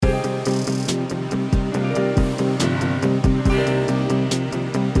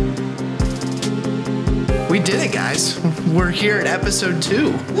did it, guys. We're here at episode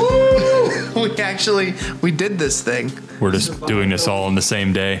 2. Woo! We did this thing. We're just doing this all on the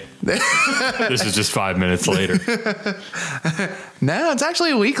same day. This is just 5 minutes later. No, it's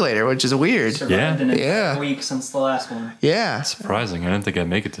actually a week later, which is weird. Survived a week since the last one. Yeah. Surprising. I didn't think I'd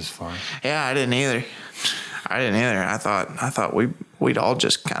make it this far. Yeah, I didn't either. I thought we'd all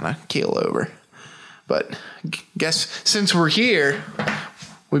just kind of keel over. But guess since we're here,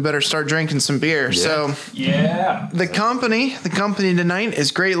 we better start drinking some beer. Yeah. So the company tonight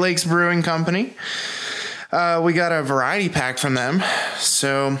is Great Lakes Brewing Company. We got a variety pack from them.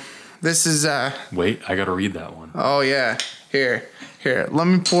 So this is Wait, I got to read that one. Oh yeah. Here. Let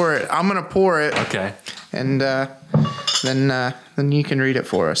me pour it. I'm gonna pour it. Okay. And then you can read it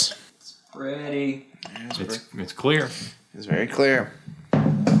for us. It's pretty. It's clear. It's very clear.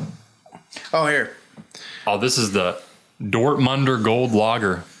 Oh, here. Oh, this is the Dortmunder Gold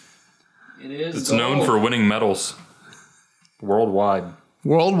Lager. It is. It's known for winning medals worldwide.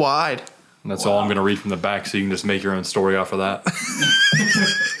 Worldwide. And that's all I'm going to read from the back, so you can just make your own story off of that.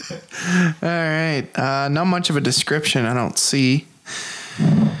 All right. Not much of a description, I don't see.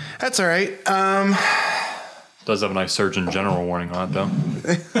 That's all right. Does have a nice Surgeon General warning on it, though.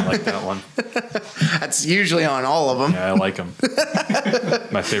 I like that one. That's usually on all of them. Yeah, I like them.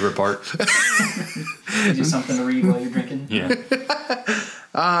 My favorite part. Gives you something to read while you're drinking. Yeah.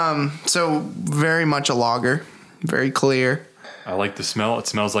 So very much a lager. Very clear. I like the smell. It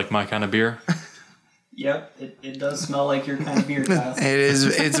smells like my kind of beer. Yep, it does smell like your kind of beer, Kyle.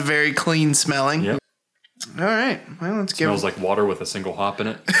 It's very clean smelling. Yep. All right. Well, let's give it. Smells like water with a single hop in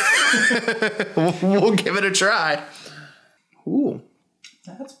it. We'll give it a try. Ooh.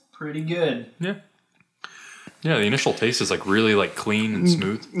 That's pretty good. Yeah. Yeah, the initial taste is like really like clean and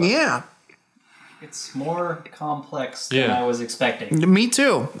smooth. Yeah. It's more complex than I was expecting. Me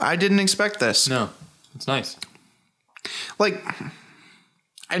too. I didn't expect this. No, it's nice. Like,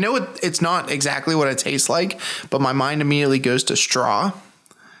 I know it's not exactly what it tastes like, but my mind immediately goes to straw.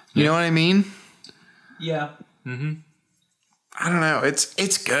 You know what I mean? Yeah. Mm-hmm. I don't know.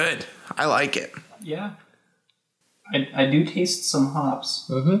 It's good. I like it. Yeah. I do taste some hops,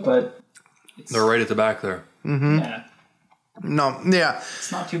 but They're right at the back there. Mm-hmm. Yeah. No, yeah.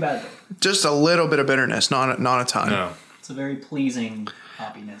 It's not too bad though. Just a little bit of bitterness, not a ton. No. It's a very pleasing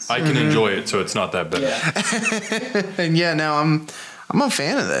hoppiness. I can enjoy it, so it's not that bitter. Yeah. And yeah, now I'm a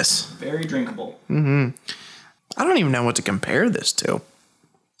fan of this. Very drinkable. Mm-hmm. I don't even know what to compare this to.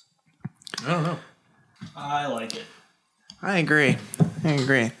 I don't know. I like it. I agree.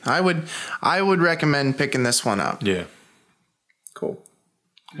 I would recommend picking this one up. Yeah. Cool.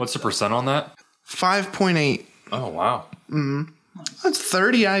 What's the percent on that? 5.8. Oh, wow. Mm-hmm. That's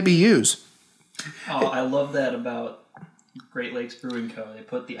 30 IBUs. Oh, I love that about Great Lakes Brewing Co. They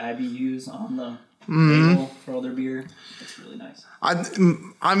put the IBUs on the label for all their beer. It's really nice.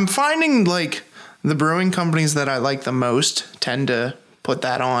 I'm finding like the brewing companies that I like the most tend to put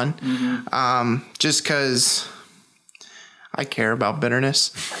that on, just because I care about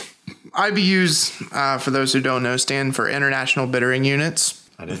bitterness. IBUs, for those who don't know, stand for International Bittering Units.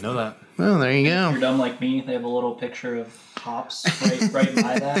 I didn't know that. Well, there you If go. you're dumb like me, they have a little picture of hops right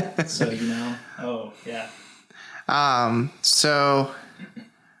by that, so you know. Oh, yeah. So,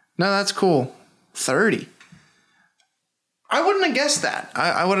 no, that's cool. 30. I wouldn't have guessed that.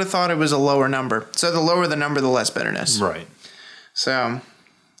 I would have thought it was a lower number. So the lower the number, the less bitterness. Right. So,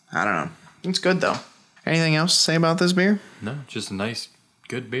 I don't know. It's good, though. Anything else to say about this beer? No, just a nice,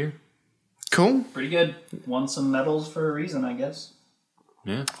 good beer. Cool. Pretty good. Won some medals for a reason, I guess.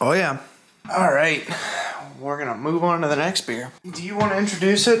 Yeah. Oh, yeah. All right. We're going to move on to the next beer. Do you want to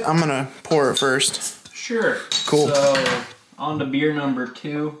introduce it? I'm going to pour it first. Sure. Cool. So, on to beer number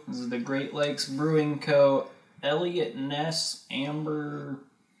 2. This is the Great Lakes Brewing Co. Elliot Ness Amber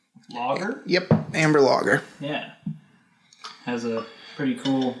Lager. Yep. Amber Lager. Yeah. Has a pretty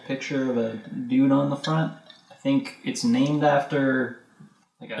cool picture of a dude on the front. I think it's named after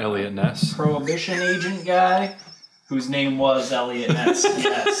like a Elliot Ness. Prohibition agent guy whose name was Elliot Ness.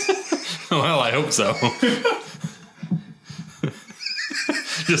 Yes. Well, I hope so.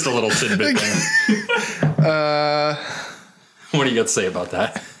 Just a little tidbit there. What do you got to say about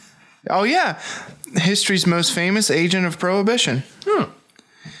that? Oh, yeah. History's most famous agent of Prohibition.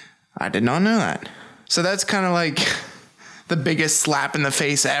 I did not know that. So that's kind of like the biggest slap in the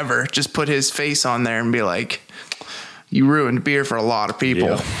face ever. Just put his face on there and be like, you ruined beer for a lot of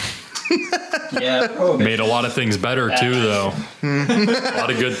people. Yeah, Prohibition. Made a lot of things better, too, though. A lot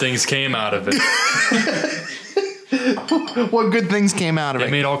of good things came out of it. What good things came out of it?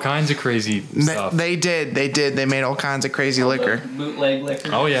 They made all kinds of crazy stuff. They did. They made all kinds of crazy liquor. Bootleg liquor.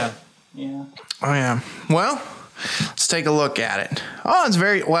 Oh, yeah. Yeah. Oh, yeah. Well, let's take a look at it. Oh, it's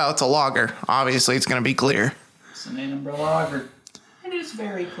it's a lager. Obviously, it's going to be clear. It's an amber lager. It is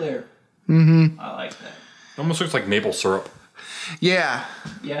very clear. Mm-hmm. I like that. Almost looks like maple syrup. Yeah.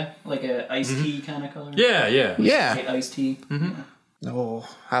 Yeah, like a iced tea kind of color. Yeah. Like iced tea. Mm-hmm. Yeah. Oh,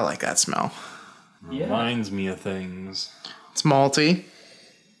 I like that smell. Yeah. Reminds me of things. It's malty.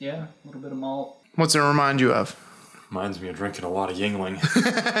 Yeah, a little bit of malt. What's it remind you of? Reminds me of drinking a lot of Yingling.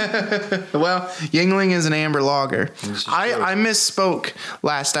 Well, Yingling is an amber lager. I misspoke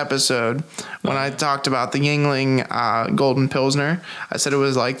last episode when I talked about the Yingling Golden Pilsner. I said it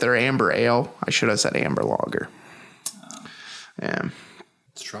was like their amber ale. I should have said amber lager. Yeah.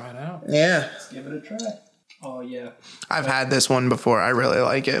 Let's try it out. Yeah. Let's give it a try. Oh, yeah. I've had this one before. I really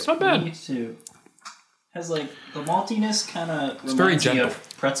like it. It's not bad. Me too. Has like the maltiness kind of very reminds me gentle.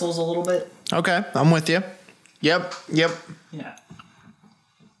 of pretzels a little bit. Okay, I'm with you. Yep. Yeah.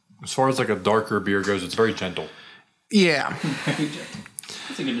 As far as like a darker beer goes, it's very gentle. Yeah. Very gentle.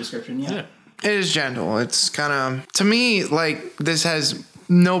 That's a good description, yeah. It is gentle. It's kind of, to me, like,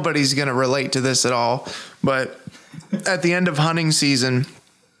 nobody's going to relate to this at all. But at the end of hunting season,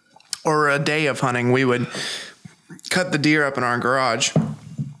 or a day of hunting, we would cut the deer up in our garage.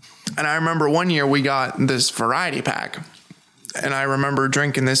 And I remember one year we got this variety pack. And I remember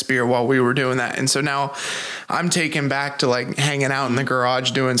drinking this beer while we were doing that. And so now I'm taken back to like hanging out in the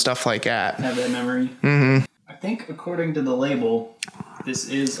garage doing stuff like that. Have that memory. Mm-hmm. I think according to the label, this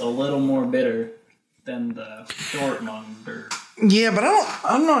is a little more bitter than the Dortmunder. Yeah, but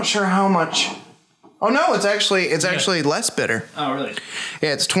I'm not sure how much. Oh no, it's actually less bitter. Oh, really?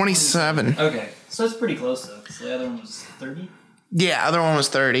 Yeah, it's 27. Okay, so it's pretty close though. So the other one was 30. Yeah, other one was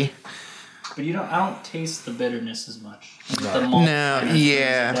 30. But I don't taste the bitterness as much. The malt No,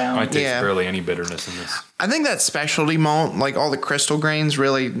 yeah. I taste barely any bitterness in this. I think that specialty malt, like all the crystal grains,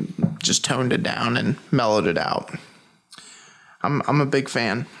 really just toned it down and mellowed it out. I'm a big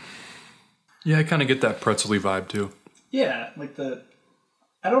fan. Yeah, I kind of get that pretzely vibe too. Yeah, like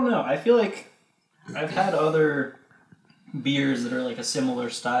I don't know. I feel like I've had other beers that are like a similar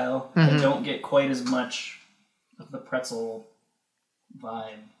style. I don't get quite as much of the pretzel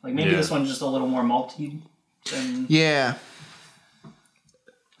vibe. Like maybe this one's just a little more malty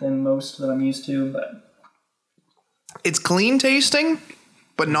than most that I'm used to, but it's clean tasting,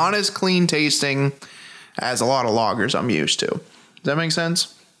 but not as clean tasting as a lot of lagers I'm used to. Does that make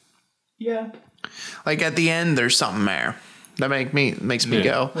sense? yeah, Like at the end, there's something there that makes me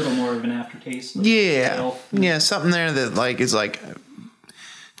go. a little more of an aftertaste. Like Yeah, ale. yeah, something there that like is like,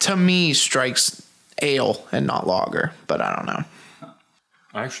 to me, strikes ale and not lager. But I don't know.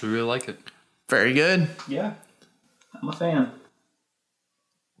 I actually really like it. Very good. Yeah, I'm a fan.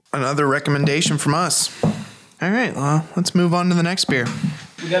 Another recommendation from us. All right, well, let's move on to the next beer.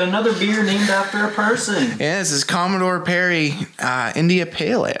 We got another beer named after a person. Yeah, this is Commodore Perry India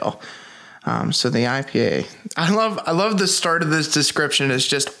Pale Ale. So the IPA. I love the start of this description is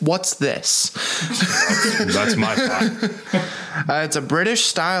just, what's this? That's my thought. It's a British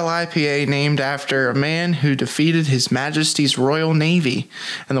style IPA named after a man who defeated His Majesty's Royal Navy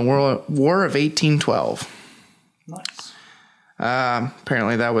in the War of 1812. Nice.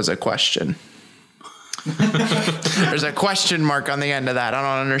 Apparently that was a question. There's a question mark on the end of that. I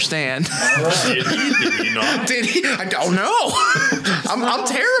don't understand. Did he not? Did he? I don't know. I'm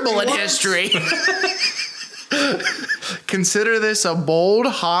terrible at history. Consider this a bold,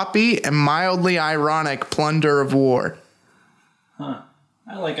 hoppy, and mildly ironic plunder of war. Huh.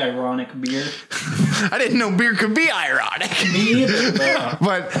 I like ironic beer. I didn't know beer could be ironic. Me either,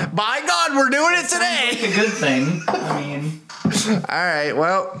 But by God, we're doing it today. it's a good thing. I mean, All right,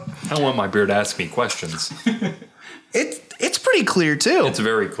 well, I want my beer to ask me questions. it's pretty clear too. It's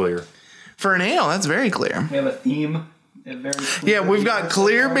very clear. For an ale, that's very clear. we have a theme. Very clear Yeah, we've got beer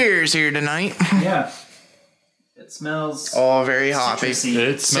clear so far. beers here tonight. Yeah. It smells Oh, very hoppy. citrusy.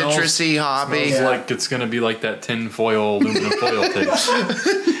 It smells, Citrusy, hoppy. smells like it's going to be like that tin foil, aluminum foil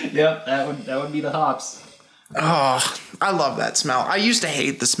taste. Yep, that would be the hops. Oh, I love that smell. I used to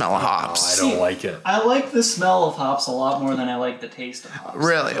hate the smell of Oh, hops. I don't like it. I like the smell of hops a lot more than I like the taste of hops.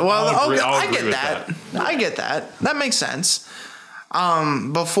 Really? Well, I'll agree I get with that. I get that. That makes sense.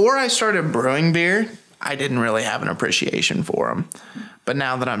 Before I started brewing beer, I didn't really have an appreciation for them. But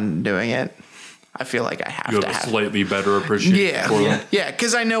now that I'm doing it, I feel like I have You to have a have. slightly better appreciation for them. Yeah,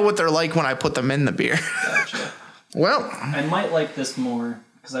 because I know what they're like when I put them in the beer. Gotcha. Well, I might like this more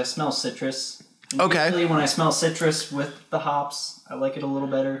because I smell citrus. And Okay. usually when I smell citrus with the hops, I like it a little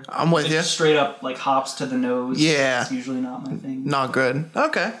better. I'm with It's you. just straight up like hops to the nose. Yeah. It's usually not my thing. Not good.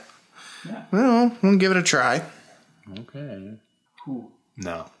 Okay. Yeah. Well, we'll give it a try. Okay. Ooh.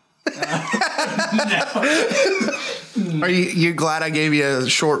 No. Are you glad I gave you a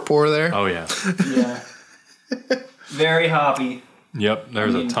short pour there? Oh, yeah. Yeah. Very hoppy. Yep,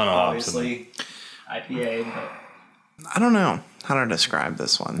 there's a ton of hops in there. Obviously, IPA, but I don't know how to describe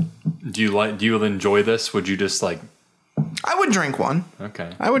this one. Do you enjoy this? Would you just like... I would drink one.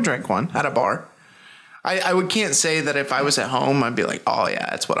 Okay. I would drink one at a bar. I can't say that if I was at home, I'd be like, oh, yeah,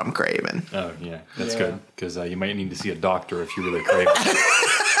 that's what I'm craving. Oh, yeah. That's good. Because you might need to see a doctor if you really crave it.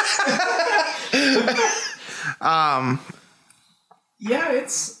 yeah,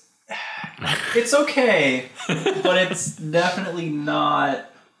 it's okay, but it's definitely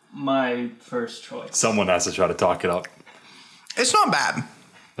not my first choice. Someone has to try to talk it up. It's not bad.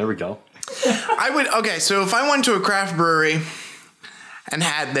 There we go. So if I went to a craft brewery and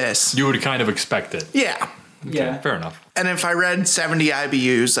had this. You would kind of expect it. Yeah. Okay, Yeah. fair enough. And if I read 70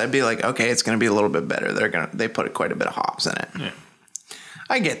 IBUs, I'd be like, okay, it's going to be a little bit better. They put quite a bit of hops in it. Yeah.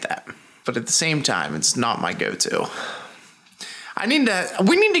 I get that. But at the same time, it's not my go-to. We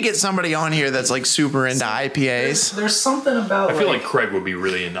need to get somebody on here that's like super into IPAs. There's something about I feel like Craig would be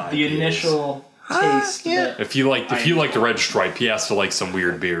really into the IPAs. initial taste. yeah. that If you like the Red Stripe, he has to like some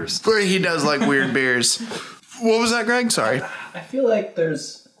weird beers. He does like weird beers. What was that, Greg? Sorry. I feel like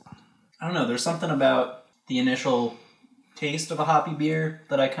there's something about the initial taste of a hoppy beer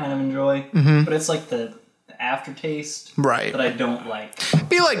that I kind of enjoy, but it's like the aftertaste Right. that I don't like.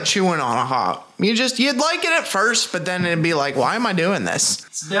 Be like chewing on a hop. You'd like it at first, but then it'd be like, why am I doing this?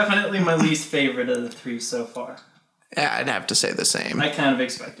 It's definitely my least favorite of the three so far. Yeah, I'd have to say the same. I kind of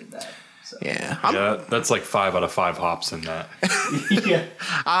expected that. So. Yeah. Yeah, that's like 5 out of 5 hops in that. Yeah.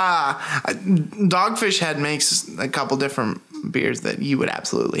 Dogfish Head makes a couple different beers that you would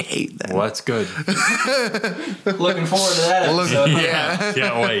absolutely hate then. Well, that's good. Looking forward to that episode. Yeah.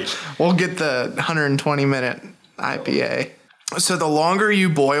 Can't wait. We'll get the 120-minute IPA. So the longer you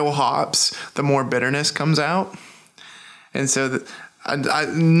boil hops, the more bitterness comes out. And so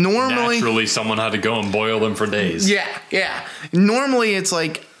normally... Naturally, someone had to go and boil them for days. Yeah. Normally it's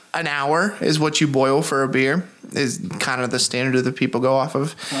like an hour is what you boil for a beer, is kind of the standard that people go off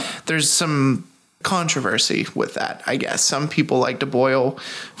of. There's some controversy with that, I guess. Some people like to boil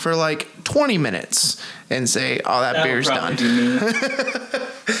for like 20 minutes and say, oh, that beer's done.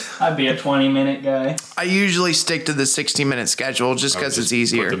 I'd be a 20-minute guy. I usually stick to the 60-minute schedule just because it's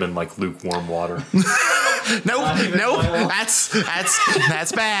easier. Put them in like lukewarm water. Nope, boil. that's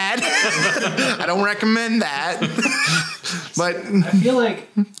bad. I don't recommend that. But I feel like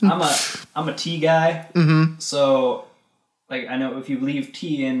I'm a tea guy. Mm-hmm. So, like, I know if you leave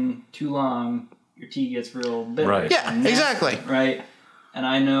tea in too long, your tea gets real bitter. Right. yeah, exactly. Right. And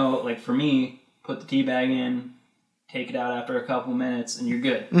I know, like, for me, put the tea bag in, take it out after a couple minutes, and you're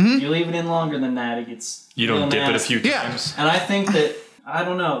good. Mm-hmm. If you leave it in longer than that, it gets You don't real dip it a nasty. few Yeah. times. And I think that, I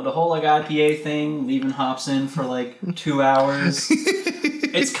don't know, the whole like IPA thing, leaving hops in for like 2 hours,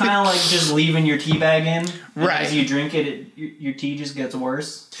 it's kind of like just leaving your tea bag in. And Right. as you drink it, your tea just gets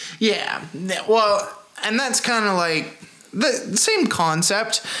worse. Yeah. Well, and that's kind of like the same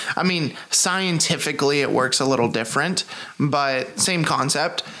concept. I mean, scientifically it works a little different, but same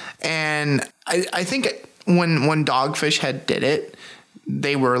concept. And I think when Dogfish Head did it,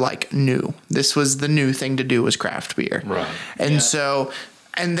 they were like new. This was the new thing to do, was craft beer. Right. And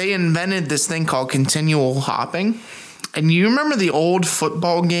and they invented this thing called continual hopping. And you remember the old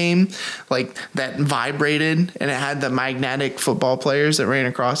football game, like that vibrated and it had the magnetic football players that ran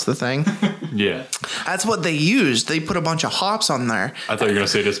across the thing? Yeah. That's what they used. They put a bunch of hops on there. I thought you were going to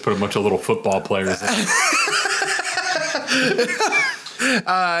say just put a bunch of little football players in.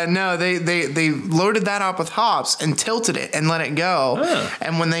 No, they loaded that up with hops and tilted it and let it go. Oh.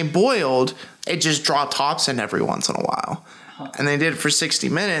 And when they boiled, it just dropped hops in every once in a while. And they did it for 60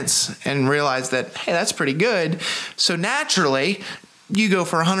 minutes and realized that, hey, that's pretty good. So naturally, you go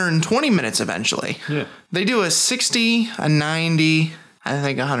for 120 minutes eventually. Yeah. They do a 60, a 90, I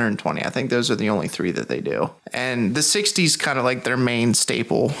think 120. I think those are the only three that they do. And the 60 is kind of like their main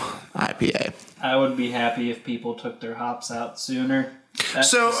staple IPA. I would be happy if people took their hops out sooner.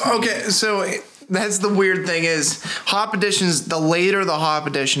 So that's the weird thing is hop additions, the later the hop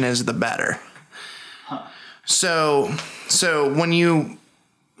addition is, the better. Huh. So when you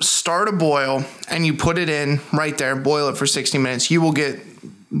start a boil and you put it in right there, boil it for 60 minutes, you will get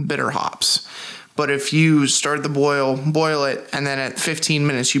bitter hops. But if you start the boil it, and then at 15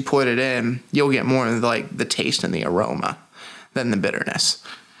 minutes you put it in, you'll get more of like the taste and the aroma than the bitterness,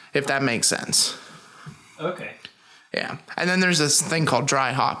 if that makes sense. Okay. Yeah. And then there's this thing called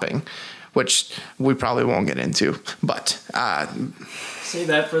dry hopping, which we probably won't get into. But Save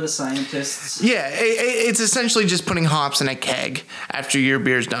that for the scientists. yeah, it's essentially just putting hops in a keg after your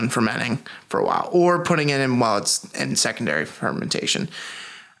beer's done fermenting for a while, or putting it in while it's in secondary fermentation.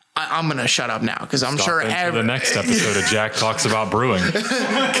 I'm going to shut up now because I'm sure the next episode of Jack Talks About Brewing.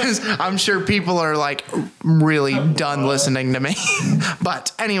 Because I'm sure people are like really done listening to me.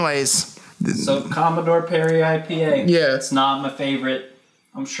 But anyways. So Commodore Perry IPA. Yeah. It's not my favorite.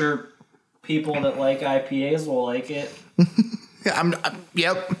 I'm sure people that like IPAs will like it.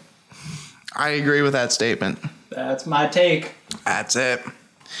 Yep. I agree with that statement. That's my take. That's it.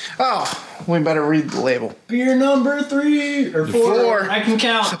 Oh, we better read the label. Beer number 3 or 4. I can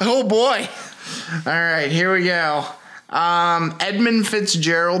count. Oh boy. All right, here we go. Edmund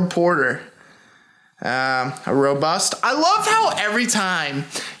Fitzgerald Porter. A robust. I love how every time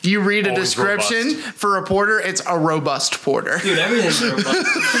you read a description for a porter, it's a robust porter. Dude, everything's robust.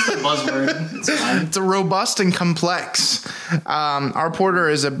 It's just a buzzword. It's fine. It's a robust and complex. Our porter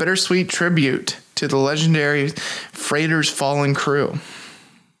is a bittersweet tribute to the legendary freighter's fallen crew.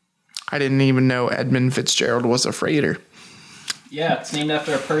 I didn't even know Edmund Fitzgerald was a freighter. Yeah, it's named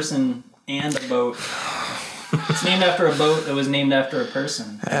after a person and a boat. It's named after a boat that was named after a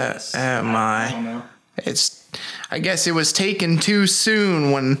person. I don't know. I guess it was taken too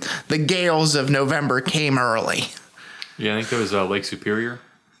soon when the gales of November came early. Yeah, I think that was Lake Superior.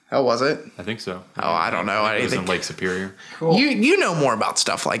 Oh, was it? I think so. Oh, I don't know anything. It was in Lake Superior. Cool. You know more about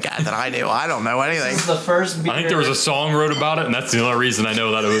stuff like that than I do. I don't know anything. This is the first beer. I think there was a song wrote about it, and that's the only reason I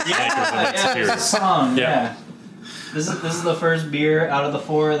know that it was Lake Superior. There's a song. Yeah. This is the first beer out of the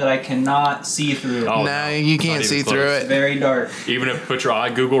 4 that I cannot see through. Oh, no, you can't see through It's it. very dark. Even if you put your eye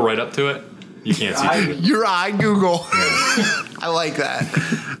Google right up to it, you can't see through it. Your eye Google. I like that.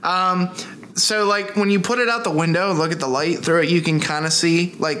 So like when you put it out the window and look at the light through it, you can kind of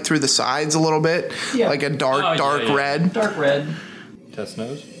see like through the sides a little bit, like a dark red. Dark red. Test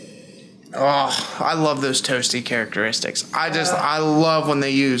nose. Oh, I love those toasty characteristics. I love when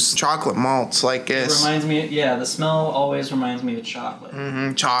they use chocolate malts like this. It reminds me, the smell always reminds me of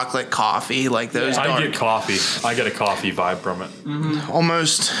chocolate. Chocolate, coffee, like those. I get coffee. I get a coffee vibe from it.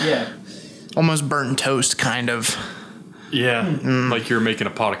 Almost burnt toast kind of. Yeah, like you're making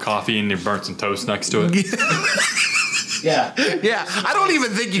a pot of coffee and you burn some toast next to it. Yeah. Yeah, I don't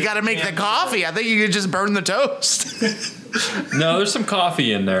even think you got to make the coffee. I think you could just burn the toast. No, there's some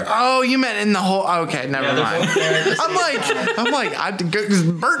coffee in there. Oh, you meant in the whole. Okay, never mind. I'm like,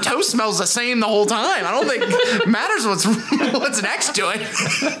 burnt toast smells the same the whole time. I don't think it matters what's next to it.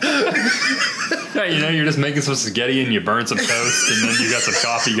 Yeah, you're just making some spaghetti and you burn some toast and then you got some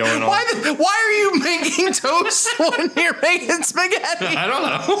coffee going on. Why are you making toast when you're making spaghetti? I don't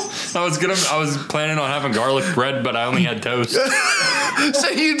know. I was planning on having garlic bread, but I only had toast. So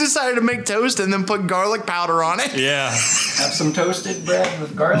you decided to make toast and then put garlic powder on it? Yeah. Have some toasted bread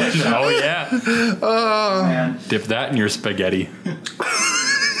with garlic. Oh yeah. Oh man. Dip that in your spaghetti.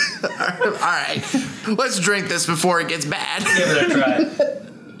 All right. Let's drink this before it gets bad. Give it a try.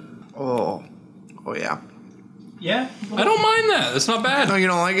 Oh yeah. Yeah. I don't mind that. It's not bad. Oh, you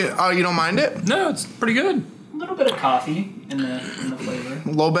don't like it? Oh, you don't mind it? No, it's pretty good. A little bit of coffee in the flavor.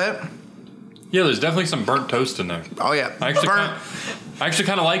 A little bit? Yeah, there's definitely some burnt toast in there. Oh yeah. I actually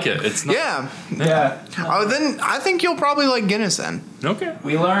kind of like it. It's not. Yeah. Oh, then I think you'll probably like Guinness then. Okay.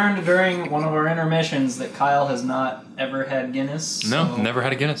 We learned during one of our intermissions that Kyle has not ever had Guinness. No, never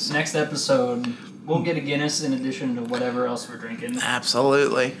had a Guinness. Next episode, we'll get a Guinness in addition to whatever else we're drinking.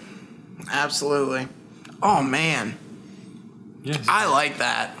 Absolutely. Oh man. Yes. I like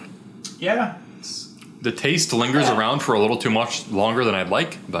that. Yeah. The taste lingers around for a little too much longer than I'd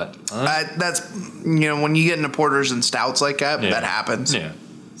like, but That's when you get into porters and stouts like that, that happens. Yeah.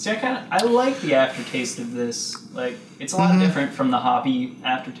 See, I like the aftertaste of this. Like, it's a lot different from the hoppy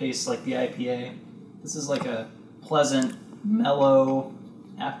aftertaste like the IPA. This is like a pleasant, mellow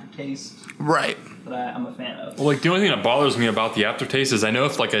aftertaste. Right. That I'm a fan of. Well, like the only thing that bothers me about the aftertaste is I know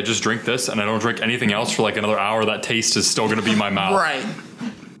if like I just drink this and I don't drink anything else for like another hour, that taste is still going to be in my mouth. Right.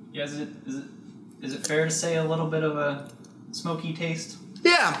 Yeah, is it fair to say a little bit of a smoky taste?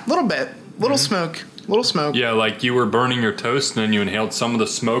 Yeah, a little bit. Little smoke. Yeah, like you were burning your toast and then you inhaled some of the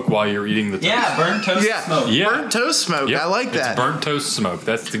smoke while you're eating the toast. Yeah, burnt toast smoke. Yeah. Burnt toast smoke. Yep. I like that. It's burnt toast smoke.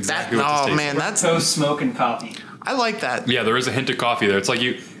 That's exactly what this tastes like. That's Toast, smoke, and coffee. I like that. Yeah, there is a hint of coffee there. It's like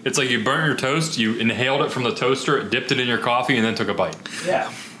you burnt your toast, you inhaled it from the toaster, dipped it in your coffee, and then took a bite.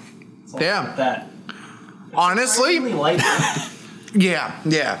 Yeah. Yeah. That. Honestly, Really light. yeah,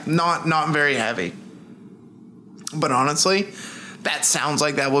 not very heavy. But honestly, that sounds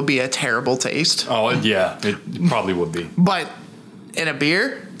like that would be a terrible taste. Oh yeah, it probably would be. But in a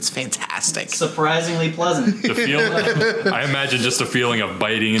beer, It's fantastic. Surprisingly pleasant. The feeling, I imagine just the feeling of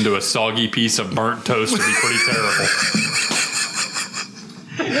biting into a soggy piece of burnt toast would be pretty terrible.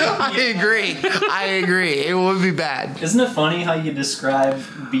 I agree. It would be bad. Isn't it funny how you describe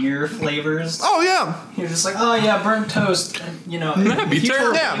beer flavors? Oh, yeah. You're just like, oh, yeah, burnt toast. And, you know, That'd be if you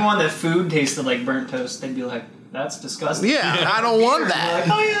told terrible. anyone that food tasted like burnt toast, they'd be like, that's disgusting. Yeah, I don't want Beer, that.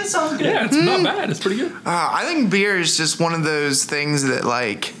 you're like, oh, yeah, that sounds good. Yeah, it's not bad. It's pretty good. I think beer is just one of those things that,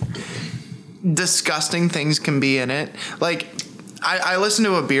 like, disgusting things can be in it. Like, I listen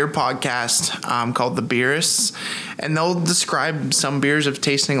to a beer podcast called The Beerists, and they'll describe some beers of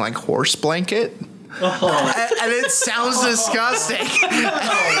tasting like horse blanket. Oh. And it sounds disgusting.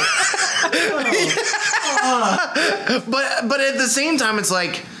 But at the same time, it's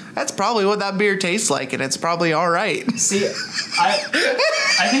like, that's probably what that beer tastes like, and it's probably all right. See,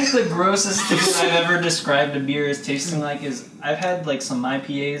 I think the grossest thing that I've ever described a beer as tasting like is I've had like some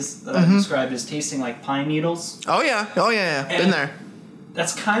IPAs that I've described as tasting like pine needles. Oh yeah. Been And there.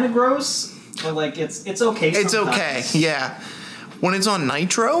 That's kind of gross, but like it's okay. It's okay. Yeah. When it's on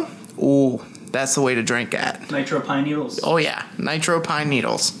nitro, ooh, that's the way to drink at. Nitro pine needles. Oh yeah, nitro pine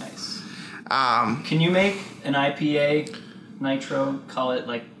needles. Nice. Um, Can you make an IPA nitro? Call it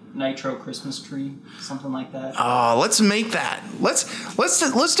like nitro Christmas tree, something like that. oh, let's make that.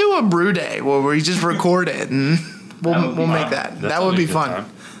 Let's do a brew day where we just record it and we'll make that. That would be fun.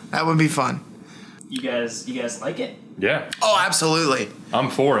 That would be fun. You guys like it? Yeah, Oh, absolutely. I'm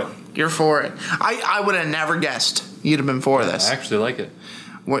for it. You're for it. I would have never guessed you'd have been for this. I actually like it.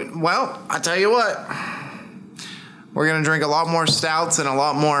 Well, I tell you what, we're gonna drink a lot more stouts and a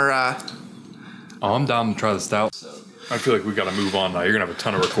lot more. Oh, I'm down to try the stout. So good. I feel like we got to move on now. You're gonna have a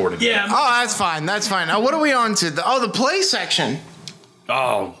ton of recording. Yeah. Oh, that's fine. That's fine. What are we on to? The play section.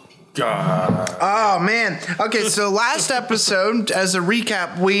 Oh God. Oh man. Okay, so last episode, as a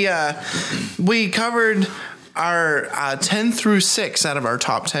recap, we covered our 10 through 6 out of our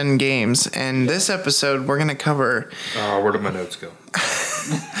top 10 games, and this episode we're gonna cover. Oh, where did my notes go?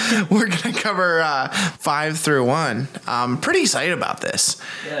 We're gonna cover 5 through 1. I'm pretty excited about this.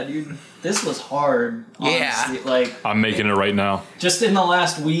 Yeah, dude. This was hard. Honestly. Yeah. Like I'm making it right now. just in the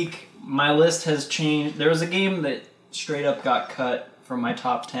last week, my list has changed. There was a game that straight up got cut from my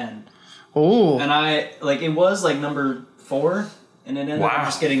top 10. Ooh, And it was like number 4, and it ended up Wow.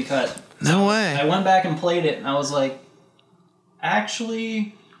 just getting cut. no I way. went back and played it, and I was like,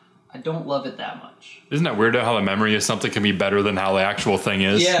 actually, I don't love it that much. Isn't that weird how the memory of something can be better than how the actual thing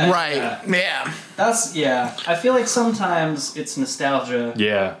is? Yeah. Right. Yeah. Yeah. I feel like sometimes it's nostalgia,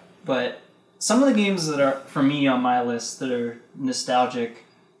 Yeah. but some of the games that are, for me, on my list that are nostalgic,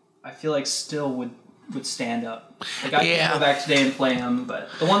 I feel like still would stand up. Like, I Yeah. can go back today and play them, but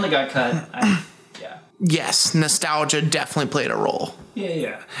the one that got cut, yeah. Yes, nostalgia definitely played a role,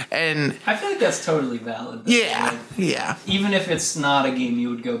 Yeah. and I feel like that's totally valid. though. yeah, Like, yeah. even if it's not a game you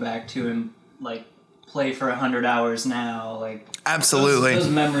would go back to and like play for 100 hours now, like Absolutely. those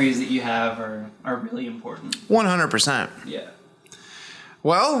memories that you have are really important. 100%. Yeah.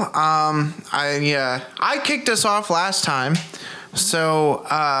 Well, I kicked us off last time, so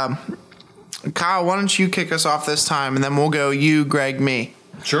Kyle, why don't you kick us off this time, and then we'll go you, Greg, me.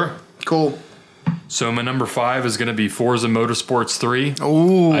 Sure. Cool. So my number 5 is going to be Forza Motorsports 3.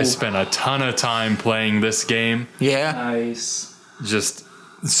 Ooh. I spent a ton of time playing this game. Yeah. Nice. Just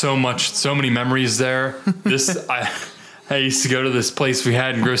so many memories there. I used to go to this place we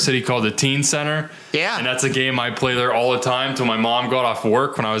had in Grove City called the Teen Center. Yeah. And that's a game I play there all the time till my mom got off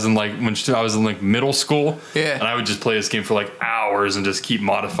work when I was in middle school. Yeah. And I would just play this game for like hours and just keep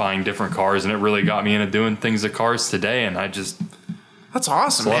modifying different cars, and it really got me into doing things with cars today, and That's awesome,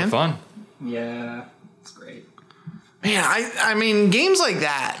 it's a lot man. of fun. Yeah. It's great. Man, I mean, games like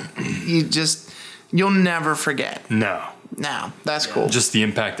that, you'll never forget. No. No, that's cool. Just the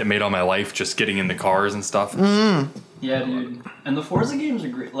impact it made on my life, just getting in the cars and stuff. Yeah, dude. And the Forza games are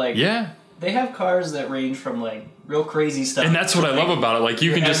great. Like, Yeah. they have cars that range from like real crazy stuff. And that's what I love about it. Like,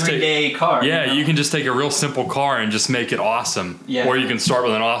 you can just take everyday car. Yeah, you know? you can just take a real simple car and just make it awesome. Yeah. Or you can start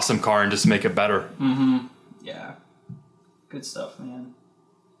with an awesome car and just make it better. Yeah. Good stuff, man.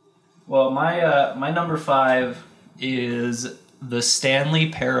 Well, my number 5 is the Stanley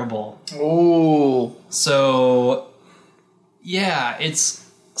Parable. Ooh. So, yeah,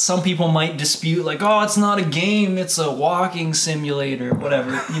 some people might dispute, like, oh, it's not a game, it's a walking simulator,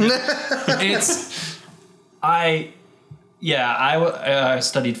 whatever. You know, I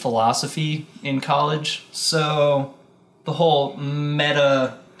studied philosophy in college, so the whole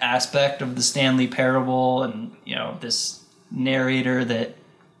meta aspect of the Stanley Parable and, this narrator that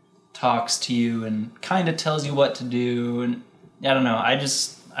talks to you and kind of tells you what to do, and I don't know, I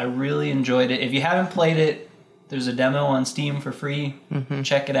just I really enjoyed it. If you haven't played it, there's a demo on Steam for free.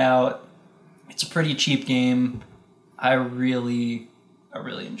 Check it out. It's a pretty cheap game. I really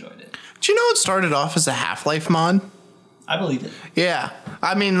enjoyed it. Do you know it started off as a Half-Life mod? I believe it. Yeah.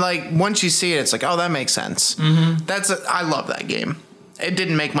 I mean, like, once you see it, it's like, oh, that makes sense. I love that game. It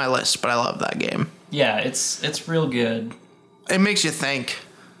didn't make my list, but I love that game. Yeah, it's real good. It makes you think.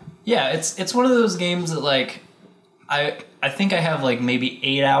 Yeah, it's one of those games that, like, I think I have, like, maybe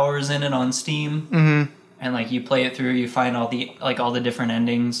 8 hours in it on Steam. And, like, you play it through, you find all the different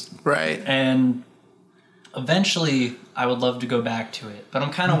endings. Right. And eventually, I would love to go back to it. But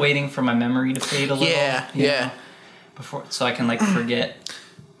I'm kind of waiting for my memory to fade a little. Yeah. Know, so I can, like, forget.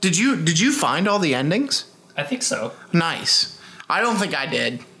 Did you find all the endings? I think so. Nice. I don't think I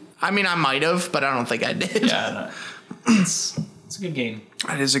did. I mean, I might have, but I don't think I did. Yeah, no, it's a good game.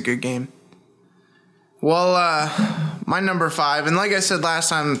 It is a good game. Well, my number 5, and like I said last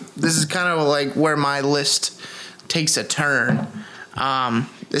time, this is kind of like where my list takes a turn.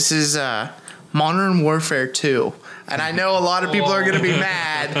 This is Modern Warfare 2. And I know a lot of people are going to be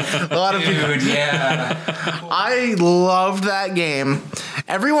mad. A lot of people. Dude, yeah. I loved that game.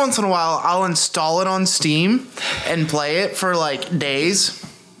 Every once in a while, I'll install it on Steam and play it for like days.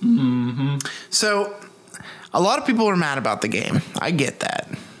 So, a lot of people are mad about the game. I get that.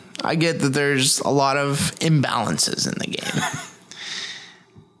 I get that there's a lot of imbalances in the game.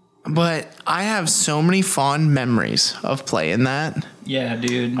 But I have so many fond memories of playing that. Yeah,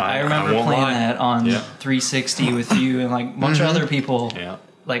 dude. I remember playing that on 360 with you and like a bunch of other people. Yeah.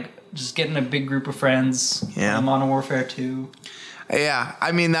 Like just getting a big group of friends. Yeah. Modern Warfare 2. Yeah.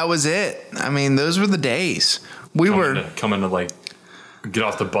 I mean, that was it. I mean, those were the days. Coming to like get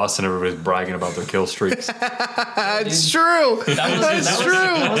off the bus and everybody's bragging about their kill streaks. It's true. That's true.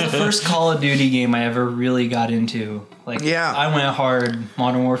 That was the first Call of Duty game I ever really got into. Like, I went hard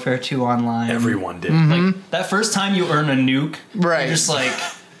Modern Warfare 2 online. Everyone did. Like, that first time you earn a nuke, right? You're just like,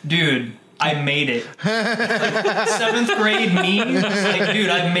 dude, I made it. Like, 7th grade me, was like, dude,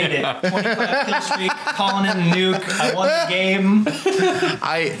 I made it. 25 kill streak, calling it a nuke. I won the game.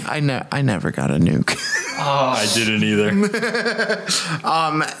 I never got a nuke. Oh, I didn't either.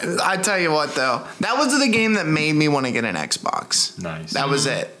 I tell you what, though, that was the game that made me want to get an Xbox. Nice. That was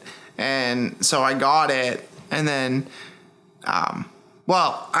it. And so I got it. And then,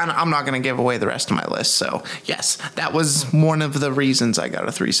 well, I'm not going to give away the rest of my list. So, yes, that was one of the reasons I got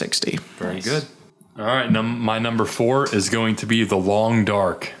a 360. Very good. All right, my number 4 is going to be The Long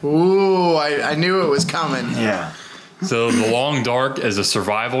Dark. Ooh, I knew it was coming. Yeah. So The Long Dark is a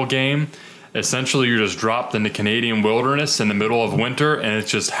survival game. Essentially, you're just dropped in the Canadian wilderness in the middle of winter, and it's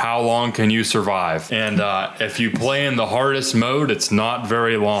just how long can you survive? And if you play in the hardest mode, it's not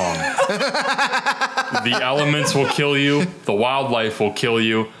very long. The elements will kill you. The wildlife will kill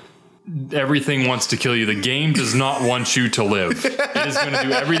you. Everything wants to kill you. The game does not want you to live. It is going to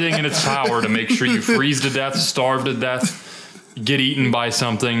do everything in its power to make sure you freeze to death, starve to death, get eaten by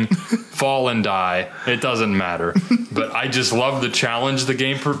something, fall and die. It doesn't matter. But I just love the challenge the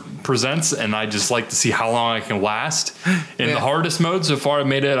game presents, and I just like to see how long I can last. In the hardest mode, so far, I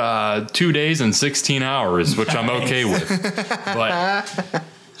made it 2 days and 16 hours, which I'm okay with. But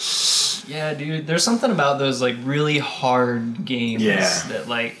yeah, dude, there's something about those like really hard games that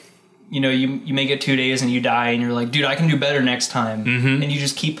like, you know, you make it 2 days and you die and you're like, dude, I can do better next time. And you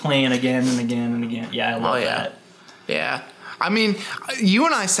just keep playing again and again and again. Yeah, I love that. Yeah. I mean, you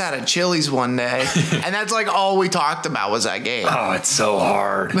and I sat at Chili's one day, and that's like all we talked about was that game. Oh, it's so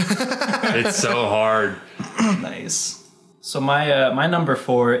hard. It's so hard. Nice. So my number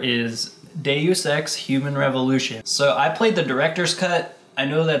 4 is Deus Ex Human Revolution. So I played the director's cut. I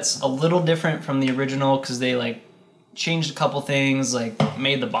know that's a little different from the original because they like changed a couple things, like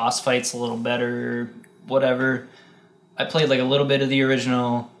made the boss fights a little better, whatever. I played like a little bit of the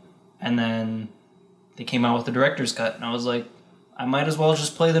original, and then they came out with the director's cut, and I was like, I might as well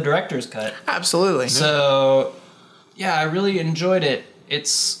just play the director's cut. Absolutely. So, yeah, I really enjoyed it.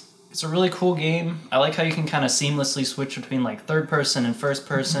 It's a really cool game. I like how you can kind of seamlessly switch between like third person and first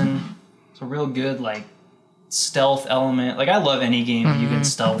person. It's a real good like stealth element. Like I love any game where you get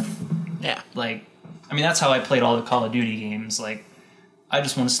stealth. Yeah. Like, I mean, that's how I played all the Call of Duty games. Like, I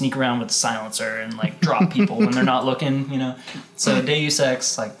just want to sneak around with the silencer and like drop people when they're not looking, you know. So Deus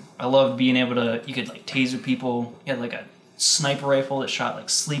Ex, like, I loved being able to, you could like taser people. You had like a sniper rifle that shot like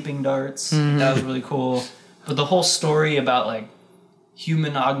sleeping darts. That was really cool. But the whole story about like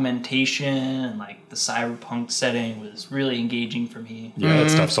human augmentation and like the cyberpunk setting was really engaging for me. Yeah, that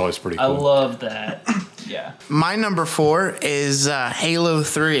stuff's always pretty cool. I love that. Yeah. My number 4 is Halo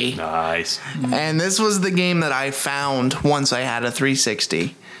 3. Nice. And this was the game that I found once I had a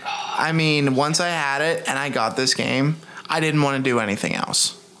 360. I mean, once I had it and I got this game, I didn't want to do anything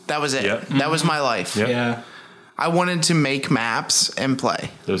else. That was it. Yep. That was my life. Yep. Yeah. I wanted to make maps and play.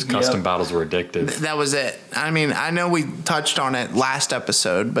 Those custom battles were addictive. That was it. I mean, I know we touched on it last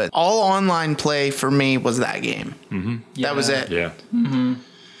episode, but all online play for me was that game. Mm-hmm. That was it. Yeah. Mm-hmm.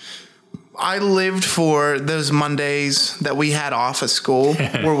 I lived for those Mondays that we had off of school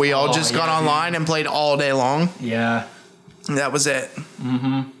where we all just got online and played all day long. Yeah. That was it.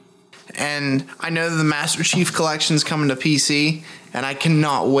 Mm-hmm. And I know that the Master Chief Collection's coming to PC, and I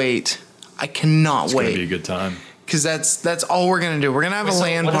cannot wait. It's going to be a good time. Because that's all we're going to do. We're going to have a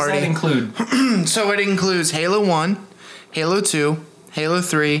LAN what party. What does that include? So it includes Halo 1, Halo 2, Halo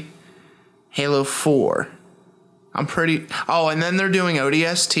 3, Halo 4. I'm pretty... Oh, and then they're doing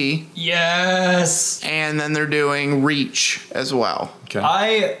ODST. Yes! And then they're doing Reach as well. Okay.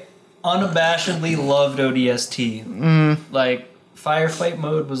 I unabashedly loved ODST. Like, firefight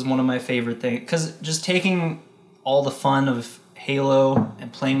mode was one of my favorite things. Because just taking all the fun of Halo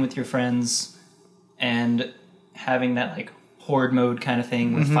and playing with your friends and having that, like, horde mode kind of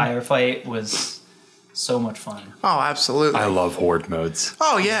thing with firefight was so much fun. Oh, absolutely. I love horde modes.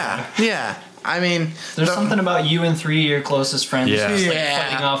 Oh, yeah. Yeah. I mean... There's something about you and 3 of your closest friends just like Yeah.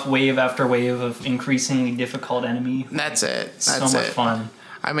 fighting off wave after wave of increasingly difficult enemy. That's it. It's That's so much it. fun.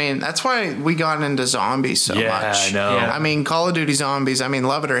 I mean, that's why we got into zombies so much. I know. Yeah. I mean, Call of Duty Zombies, I mean,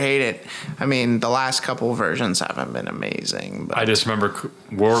 love it or hate it. I mean, the last couple versions haven't been amazing. But I just remember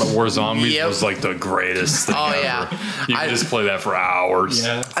World at War Zombies Yep. was like the greatest thing ever. Yeah. You could just play that for hours.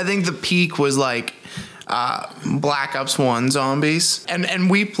 Yeah. I think the peak was like Black Ops 1 Zombies. And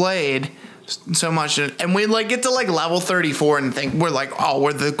we played so much, and we'd like get to like level 34 and think we're like, oh,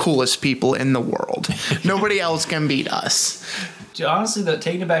 we're the coolest people in the world. Nobody else can beat us. Dude, honestly, though,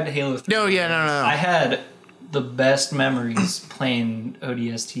 taking it back to Halo 3. No, I had the best memories playing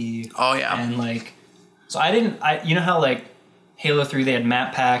ODST. Oh, yeah. And like, so you know how like Halo 3 they had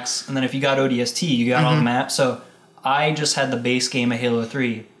map packs, and then if you got ODST, you got all the maps. So I just had the base game of Halo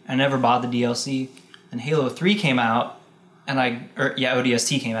 3. I never bought the DLC. And Halo 3 came out, and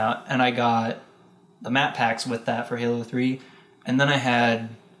ODST came out, and I got the map packs with that for Halo 3. And then I had,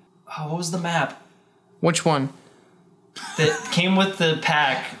 what was the map Which one? that came with the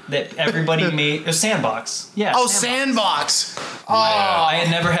pack that everybody made? It was Sandbox. Yeah. Oh, Sandbox. Oh, I had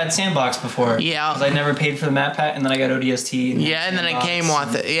never had Sandbox before. Yeah. Because I never paid for the map pack, and then I got ODST. And then it came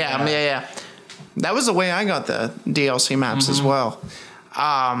with it. Yeah. That was the way I got the DLC maps as well.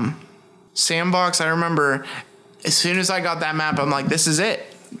 Sandbox, I remember as soon as I got that map, I'm like, this is it.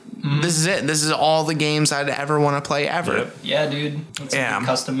 This is it. This is all the games I'd ever want to play ever. Yep. Yeah, dude. With some good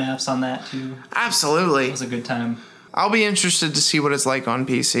custom maps on that, too. Absolutely. It was a good time. I'll be interested to see what it's like on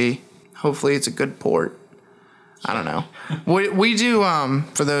PC. Hopefully it's a good port. I don't know. We do,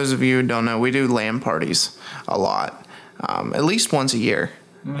 for those of you who don't know, we do LAN parties a lot. At least once a year.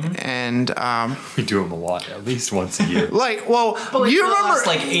 And We do them a lot, at least once a year. But you remember last,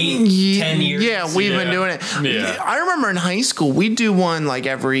 like 8-10 years. Yeah, we've been doing it. Yeah. I remember in high school we'd do one like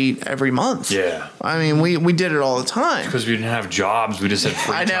every month. Yeah. I mean, we did it all the time. Because we didn't have jobs, we just had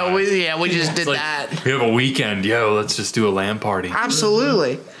free I know. time. We just did Like, that. we have a weekend, let's just do a LAN party.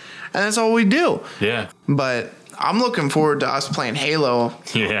 Absolutely, and that's all we do. Yeah. But I'm looking forward to us playing Halo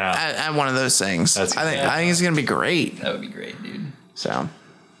Yeah. at one of those things. I think it's gonna be great. That would be great, dude. So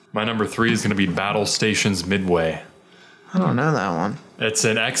My number 3 is going to be Battle Stations Midway. I don't know that one. It's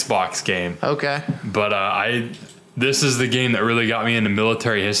an Xbox game, Okay. but this is the game that really got me into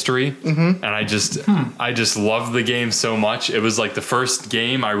military history, and I just loved the game so much. It was like the first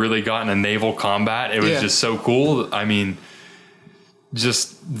game I really got into naval combat. It was just so cool. I mean,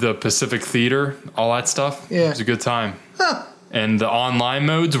 just the Pacific Theater, all that stuff. Yeah. It was a good time. And the online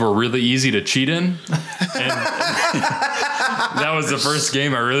modes were really easy to cheat in. And that was the first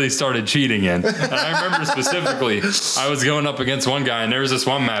game I really started cheating in. And I remember specifically, I was going up against one guy, and there was this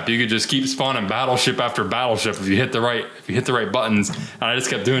one map you could just keep spawning battleship after battleship if you hit the right buttons. And I just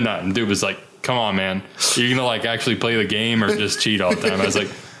kept doing that, and dude was like, "Come on, man, you're gonna like actually play the game or just cheat all the time?" I was like,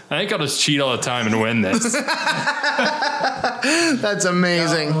 "I think I'll just cheat all the time and win this." That's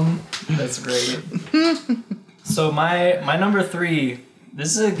amazing. That's great. So my number 3,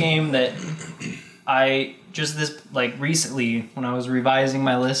 this is a game that I just recently when I was revising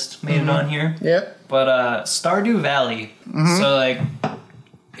my list made it on here. Yep. But Stardew Valley. So like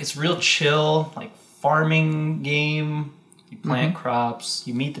it's real chill, like farming game. You plant crops,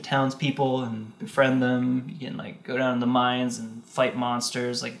 you meet the townspeople and befriend them. You can like go down to the mines and fight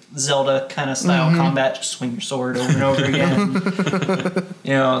monsters, like Zelda kind of style combat. Just swing your sword over and over again.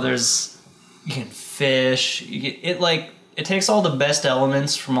 You can fish. You get it. Like it takes all the best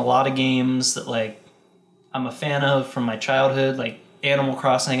elements from a lot of games that like I'm a fan of from my childhood, like Animal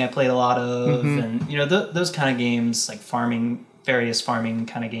Crossing I played a lot of, and you know those kind of games, like various farming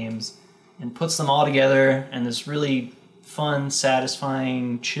kind of games, and puts them all together in this really fun,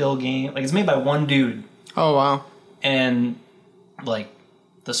 satisfying, chill game. Like it's made by one dude. Oh wow. And like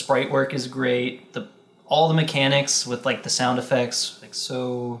the sprite work is great. All the mechanics with like the sound effects, like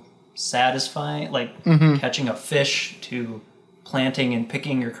so satisfying, like catching a fish to planting and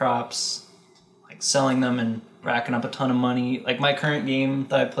picking your crops, like selling them and racking up a ton of money. Like my current game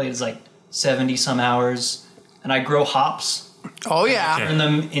that I played is like 70 some hours, and I grow hops. Oh yeah. Turn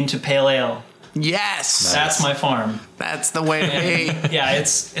them into pale ale. Yes. Nice. That's my farm. That's the way to be. Yeah,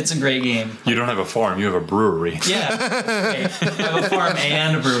 it's a great game. You don't have a farm, you have a brewery. Yeah. I have a farm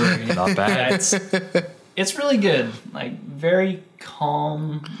and a brewery. Not bad. Yeah, it's really good. Like very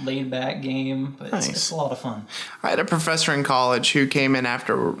calm, laid back game, but Nice. it's a lot of fun. I had a professor in college who came in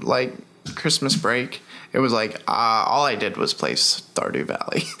after like Christmas break. It was like all I did was play Stardew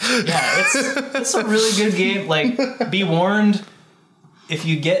Valley. Yeah, it's a really good game. Like, be warned, if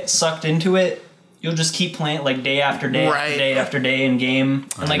you get sucked into it, you'll just keep playing like day after day after day after day in game.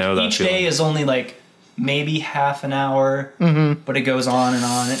 And like each day is only like maybe half an hour, but it goes on and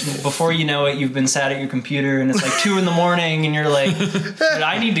on. And before you know it, you've been sat at your computer and it's like 2 a.m. and you're like, "Dude,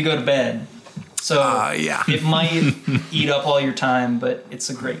 I need to go to bed." So yeah. it might eat up all your time, but it's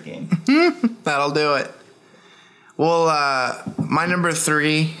a great game. That'll do it. Well, my number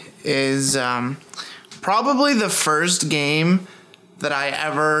 3 is probably the first game that I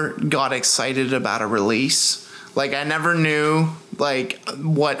ever got excited about a release. Like, I never knew like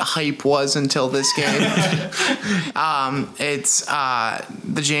what hype was until this game. It's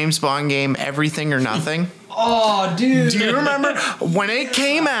the James Bond game, Everything or Nothing. Oh, dude. Do you remember when it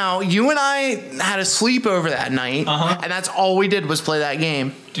came out? You and I had a sleepover that night, and that's all we did was play that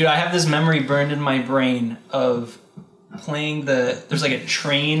game. Dude, I have this memory burned in my brain of playing there's like a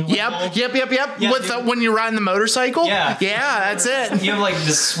train level. Yep. Yeah, With when you're riding the motorcycle. Yeah, that's it. You have like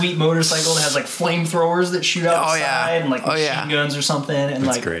this sweet motorcycle that has like flamethrowers that shoot out the side and like machine guns or something, and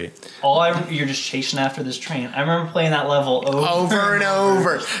That's like great. You're just chasing after this train. I remember playing that level over and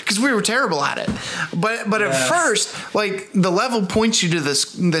over because we were terrible at it. But at first, like the level points you to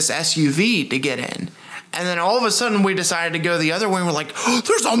this SUV to get in. And then all of a sudden, we decided to go the other way. And we're like, oh,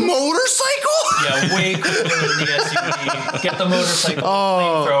 "There's a motorcycle!" Yeah, way cooler than the SUV. Get the motorcycle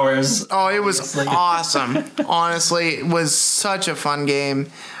flamethrowers. Oh, it was awesome. Honestly, it was such a fun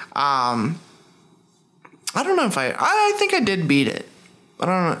game. I don't know if I think I did beat it. I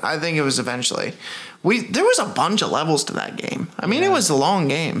don't know. I think it was eventually. There was a bunch of levels to that game. I mean, it was a long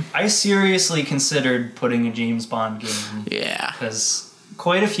game. I seriously considered putting a James Bond game. Yeah, because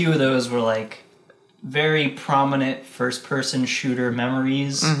quite a few of those were like very prominent first-person shooter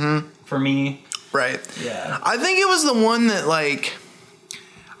memories for me. Right. Yeah. I think it was the one that, like,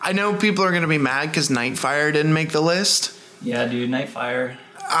 I know people are going to be mad because Nightfire didn't make the list. Yeah, dude, Nightfire.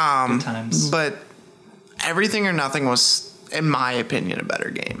 Good times. But Everything or Nothing was, in my opinion, a better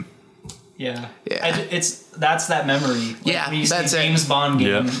game. Yeah. Yeah. That's that memory. Like, Yeah, when you see that's James Bond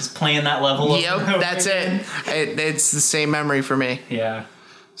game, Yep. it's playing that level. Yep, that's it. It's the same memory for me. Yeah.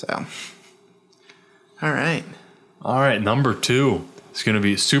 So, all right. All right, number 2 is going to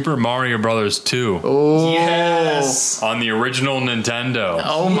be Super Mario Brothers 2 Oh, Yes. on the original Nintendo.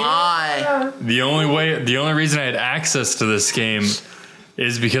 oh my. The only reason I had access to this game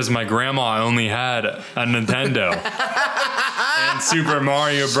is because my grandma only had a Nintendo and Super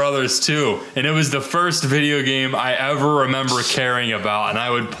Mario Brothers 2, and it was the first video game I ever remember caring about, and I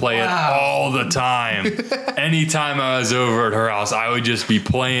would play it all the time. Anytime I was over at her house, I would just be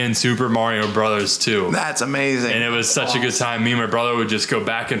playing Super Mario Brothers 2. That's amazing. And it was such a good time. Me and my brother would just go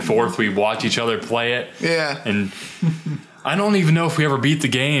back and forth. We'd watch each other play it. Yeah. And I don't even know if we ever beat the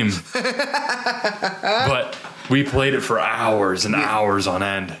game. But we played it for hours and hours on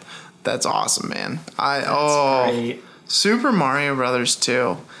end. That's awesome, man. Great. Super Mario Brothers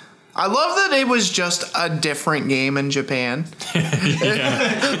 2. I love that it was just a different game in Japan.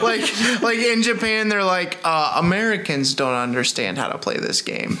 like in Japan, they're like, Americans don't understand how to play this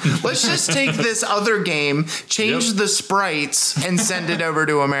game. Let's just take this other game, change the sprites, and send it over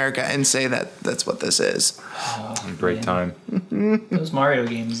to America and say that's what this is. Great time. Those Mario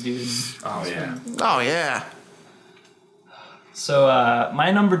games, dude. Oh, yeah. Oh, yeah. So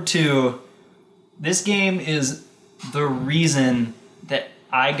my number 2, this game is the reason that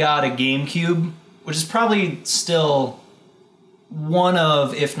I got a GameCube, which is probably still one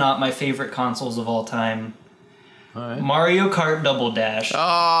of, if not my favorite consoles of all time. right. Mario Kart Double Dash.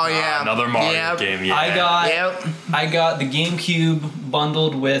 Oh yeah, Another Mario game. Yeah. I got the GameCube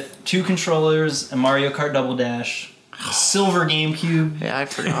bundled with 2 controllers and Mario Kart Double Dash. Silver GameCube. Yeah, I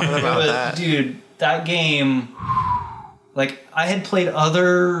forgot about that. Dude, that game. Like, I had played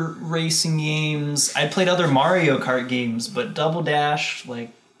other racing games. I'd played other Mario Kart games, but Double Dash, like...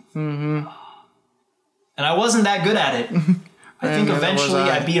 Mm-hmm. And I wasn't that good at it. I think eventually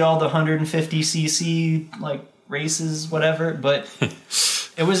I beat all the 150cc, like, races, whatever, but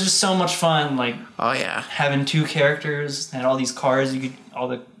it was just so much fun, like... Oh, yeah. Having 2 characters, and all these cars, all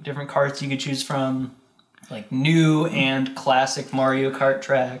the different carts you could choose from. Like, new and classic Mario Kart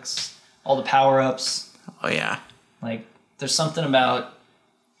tracks. All the power-ups. Oh, yeah. Like... There's something about,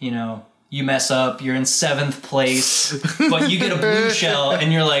 you mess up, you're in 7th place, but you get a blue shell,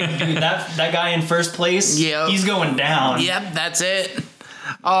 and you're like, dude, that guy in 1st place, he's going down. Yep, that's it.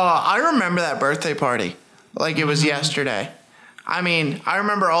 Oh, I remember that birthday party like it was yesterday. I mean, I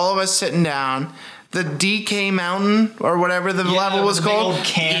remember all of us sitting down. The DK Mountain or whatever the level was called.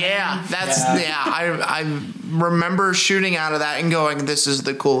 Yeah, I remember shooting out of that and going, "This is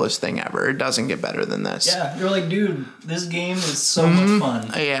the coolest thing ever. It doesn't get better than this." Yeah, you're like, dude, this game is so much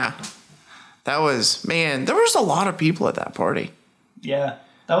fun. Yeah, that was there was a lot of people at that party. Yeah,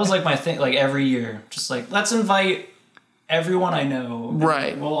 that was like my thing. Like every year, just like let's invite everyone I know.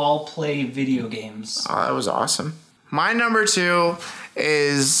 Right, we'll all play video games. Oh, that was awesome. My number 2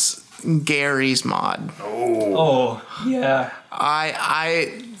 is Gary's mod. Oh yeah.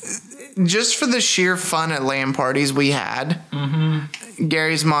 I just for the sheer fun at LAN parties we had,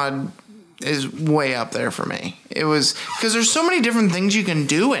 Gary's mod is way up there for me. It was because there's so many different things you can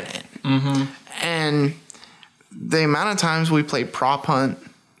do in it, and the amount of times we played prop hunt.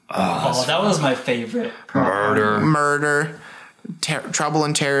 Oh, that was my favorite. Murder, Trouble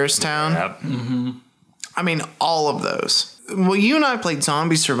in Terrorist Town. Yep. I mean, all of those. Well, you and I played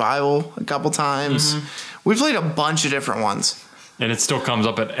Zombie Survival a couple times. We played a bunch of different ones. And it still comes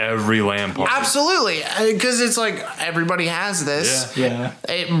up at every LAN party. Absolutely. Because it's like everybody has this. Yeah.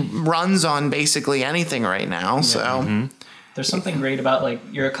 It runs on basically anything right now. Yeah. So there's something great about like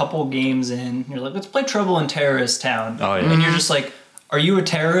you're a couple games in. You're like, let's play Trouble in Terrorist Town. Oh, yeah. And you're just like, are you a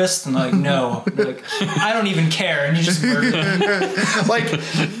terrorist? And like, no. Like, I don't even care. And you just murder them. Like,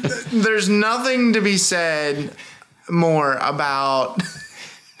 there's nothing to be said more about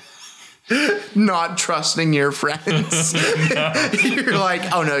not trusting your friends. You're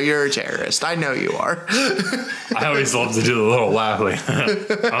like, oh no, you're a terrorist. I know you are. I always love to do the little laugh, like,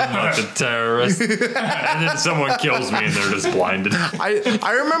 I'm not a terrorist. And then someone kills me and they're just blinded.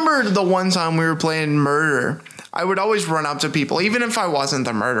 I remember the one time we were playing Murder. I would always run up to people, even if I wasn't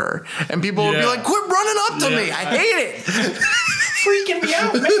the murderer. And people would be like, quit running up to me. I hate it. Freaking me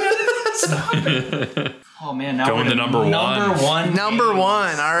out, man. Stop it. Oh, man. Now going to number 1. Number 1.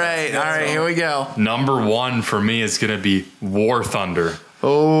 All right. Here we go. Number 1 for me is going to be War Thunder.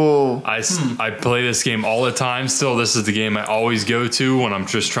 Oh. I play this game all the time still. This is the game I always go to when I'm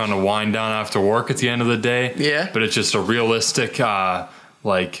just trying to wind down after work at the end of the day. Yeah. But it's just a realistic,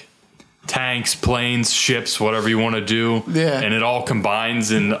 like... tanks, planes, ships, whatever you want to do. Yeah. And it all combines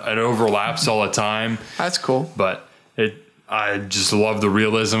and it overlaps all the time. That's cool. But I just love the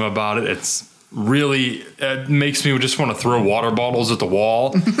realism about it. It makes me just want to throw water bottles at the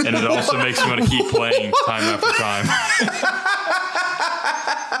wall. And it also makes me want to keep playing time after time.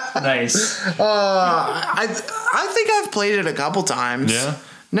 Nice. I think I've played it a couple times. Yeah.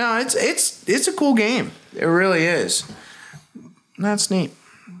 No, it's a cool game. It really is. That's neat.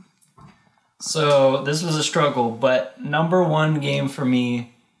 So this was a struggle, but number 1 game for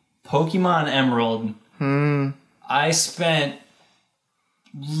me, Pokemon Emerald. I spent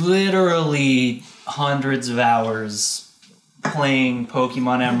literally hundreds of hours playing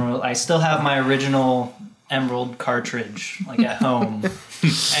Pokemon Emerald. I still have my original Emerald cartridge, like at home.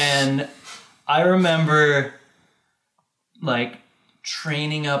 And I remember like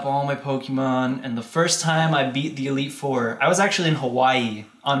training up all my Pokemon, and the first time I beat the Elite Four, I was actually in Hawaii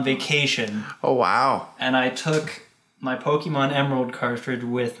on vacation. Oh, wow. And I took my Pokemon Emerald cartridge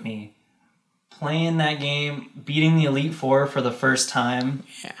with me. Playing that game, beating the Elite Four for the first time.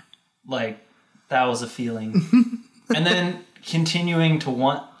 Yeah. Like, that was a feeling. And then continuing to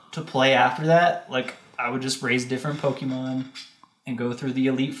want to play after that, like, I would just raise different Pokemon and go through the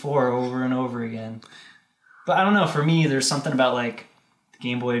Elite Four over and over again. But I don't know, for me, there's something about, like, the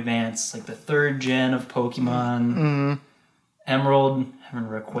Game Boy Advance, like the 3rd gen of Pokemon, Emerald, having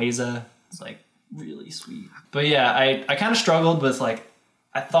Rayquaza. It's, like, really sweet. But yeah, I kind of struggled with, like,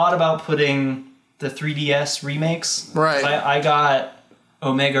 I thought about putting the 3DS remakes. Right. I got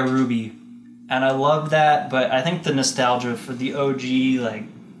Omega Ruby, and I loved that. But I think the nostalgia for the OG like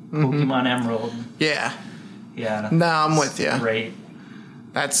Pokemon Emerald. Yeah. Yeah. No, I'm with you. Great.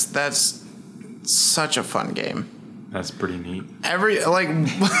 That's such a fun game. That's pretty neat.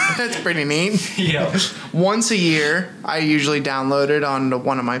 That's pretty neat. Yeah. Once a year, I usually download it onto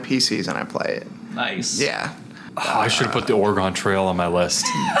one of my PCs and I play it. Nice. Yeah. Oh, I should have put the Oregon Trail on my list.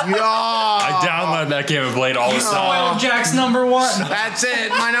 I downloaded that game and played all the time. Spoiled Jack's number one. That's it.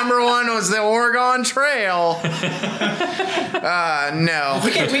 My number one was the Oregon Trail. No.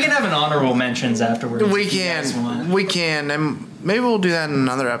 We can have an honorable mentions afterwards. We can. And maybe we'll do that in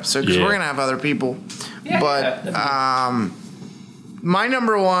another episode because we're going to have other people. Yeah, but my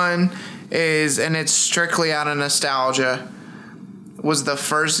number one is, and it's strictly out of nostalgia, was the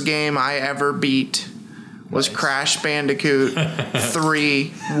first game I ever beat. Was Crash Bandicoot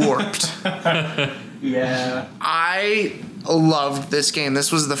 3 Warped. Yeah. I loved this game.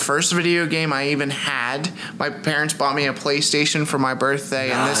 This was the first video game I even had. My parents bought me a PlayStation for my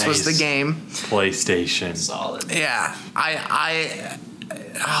birthday, and this was the game. PlayStation. Solid. Yeah. I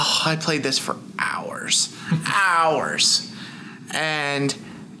played this for hours. Hours. And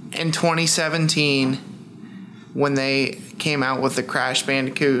in 2017, when they came out with the Crash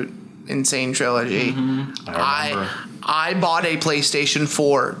Bandicoot Insane Trilogy, I bought a PlayStation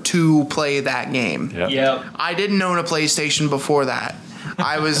 4 to play that game. Yep. I didn't own a PlayStation before that.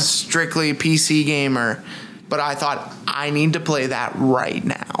 I was strictly a PC gamer, but I thought I need to play that right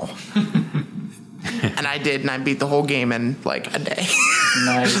now. And I did, and I beat the whole game in like a day.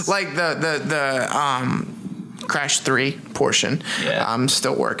 Nice. Like the Crash 3 portion. Yeah. I'm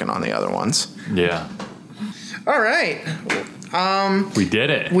still working on the other ones. Yeah. All right. We did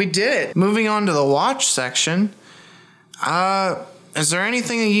it. We did it. Moving on to the watch section. Is there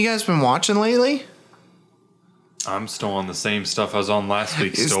anything that you guys been watching lately? I'm still on the same stuff I was on last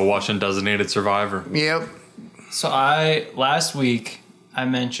week. Still watching Designated Survivor. Yep. So last week I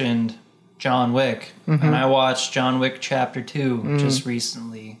mentioned John Wick, and I watched John Wick Chapter 2 just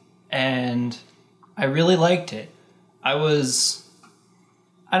recently, and I really liked it. I don't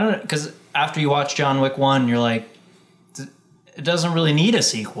know, because after you watch John Wick 1, you're like, it doesn't really need a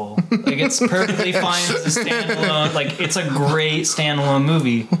sequel. Like, it's perfectly fine as a standalone. Like, it's a great standalone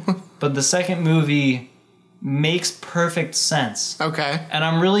movie. But the second movie makes perfect sense. Okay. And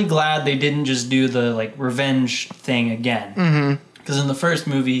I'm really glad they didn't just do the, like, revenge thing again. Because in the first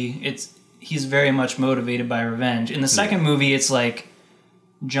movie, he's very much motivated by revenge. In the second movie, it's like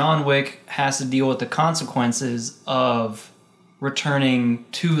John Wick has to deal with the consequences of returning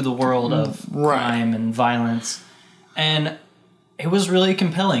to the world of crime and violence. And it was really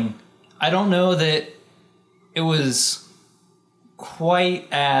compelling. I don't know that it was quite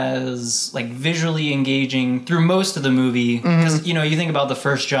as like visually engaging through most of the movie, because you think about the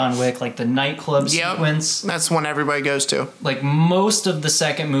first John Wick, like the nightclub sequence. That's one everybody goes to. Like most of the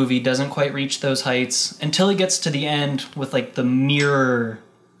second movie doesn't quite reach those heights until it gets to the end with like the mirror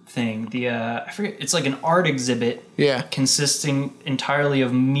thing. I forget, it's like an art exhibit. Yeah. Consisting entirely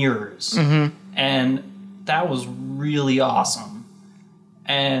of mirrors. And that was really awesome.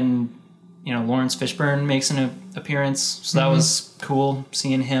 And Lawrence Fishburne makes an appearance, so that was cool,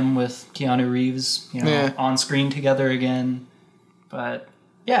 seeing him with Keanu Reeves, on screen together again. But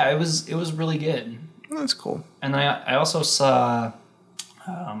yeah, it was really good. That's cool. And I also saw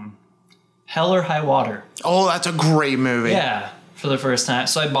Hell or High Water. Oh, that's a great movie. Yeah, for the first time.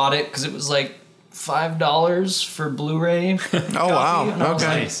 So I bought it because it was like $5 for Blu-ray. Oh wow! And I was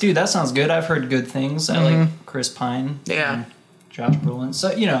Okay, like, dude, that sounds good. I've heard good things. I like Chris Pine. Yeah. And Josh Brolin. So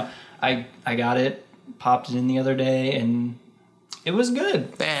I got it, popped it in the other day, and it was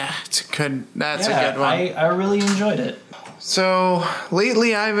good. Yeah, it's a good. That's a good one. I really enjoyed it. So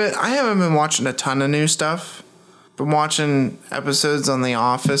lately, I haven't been watching a ton of new stuff. Been watching episodes on The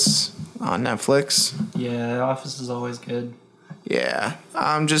Office on Netflix. Yeah, The Office is always good. Yeah,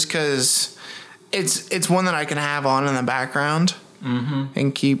 just because it's one that I can have on in the background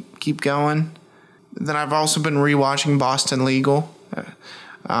and keep going. Then I've also been rewatching Boston Legal,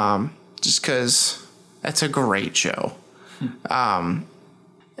 just because it's a great show. And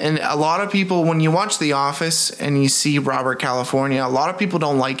a lot of people, when you watch The Office and you see Robert California, a lot of people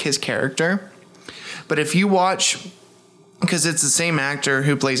don't like his character. But if you watch, because it's the same actor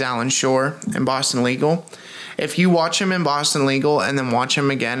who plays Alan Shore in Boston Legal, if you watch him in Boston Legal and then watch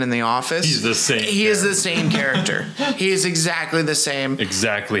him again in The Office, He's the same. He is the same character. He is exactly the same.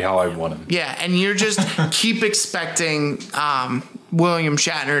 Exactly how I want him. Yeah, and you're just keep expecting William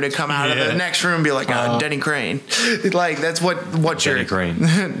Shatner to come out of the next room and be like, Denny Crane. Like, that's what you're... Denny Crane.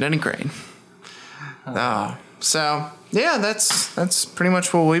 Denny Crane. So, yeah, that's pretty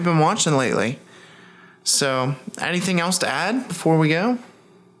much what we've been watching lately. So, anything else to add before we go?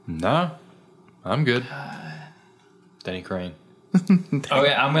 No, I'm good. Denny Crane.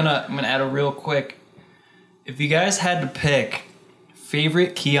 Okay, I'm gonna add a real quick. If you guys had to pick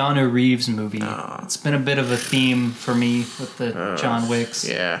favorite Keanu Reeves movie, it's been a bit of a theme for me with the John Wicks.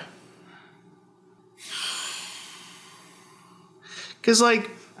 Yeah. Because, like,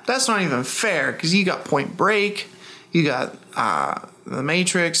 that's not even fair. Because you got Point Break, you got The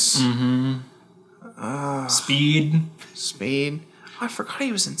Matrix, Speed. Speed. Oh, I forgot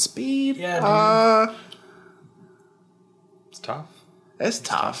he was in Speed. Yeah, dude. It's tough. It's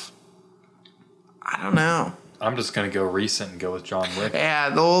tough. I don't know. I'm just gonna go recent and go with John Wick.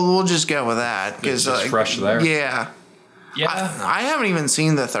 Yeah, we'll just go with that. It's Because just fresh there. Yeah. Yeah, I haven't even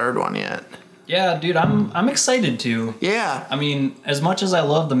seen the third one yet. yeah, dude. I'm excited to. Yeah. I mean, as much as I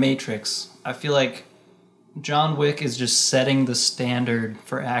love The Matrix, I feel like John Wick is just setting the standard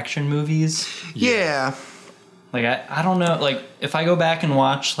for action movies. Yeah. Like, I don't know, like, if I go back and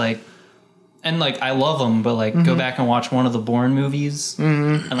watch, like, and, like, I love them, but, like, go back and watch one of the Bourne movies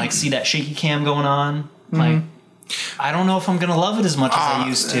and, like, see that shaky cam going on, like, I don't know if I'm going to love it as much as I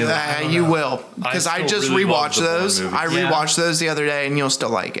used to. You will. Because I still just really love rewatched the Bourne those. movies. I rewatched those the other day, and you'll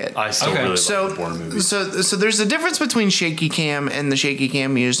still like it. I still Okay. really So, love the Bourne movies. so there's a difference between shaky cam and the shaky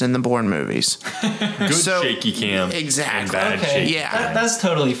cam used in the Bourne movies. Good so- shaky cam. Exactly. And bad Okay, shaky Yeah. cam. That's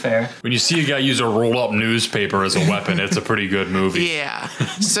totally fair. When you see a guy use a rolled up newspaper as a weapon, it's a pretty good movie. Yeah.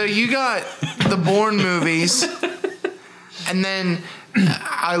 So you got the Bourne movies, and then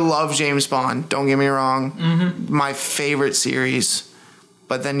I love James Bond. Don't get me wrong. My favorite series.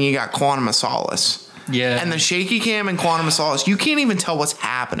 But then you got Quantum of Solace. Yeah. And the shaky cam and Quantum of Solace, you can't even tell what's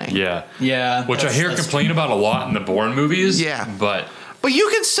happening. Yeah. Yeah. Which I hear complain about a lot in the Bourne movies. Yeah. But But you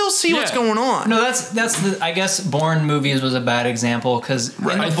can still see what's Yeah. going on. No, that's the. I guess Bourne movies was a bad example because in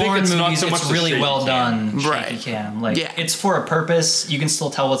I the think Bourne it's not movies so much it's the really shaky well cam. done. Shaky Right. cam, like Yeah. it's for a purpose. You can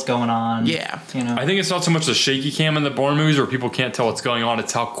still tell what's going on. Yeah. you know. I think it's not so much the shaky cam in the Bourne movies where people can't tell what's going on.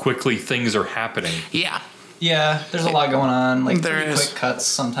 It's how quickly things are happening. Yeah. Yeah, there's a lot going on. Like There pretty is. quick cuts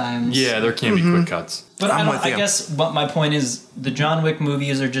sometimes. Yeah, there can be quick cuts. but I'm I with don't. you. I guess what my point is, the John Wick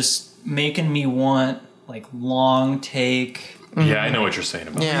movies are just making me want like long take, Yeah, I know what you're saying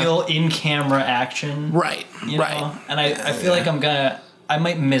about Yeah. real in camera action. Right. You Right. know? And I feel like I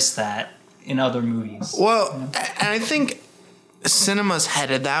might miss that in other movies. Well, and I think cinema's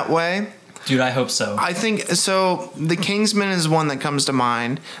headed that way. Dude, I hope so. I think so. The Kingsman is one that comes to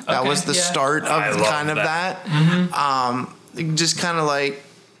mind. That Okay, was the yeah. start I of love kind of that. that. Just kind of like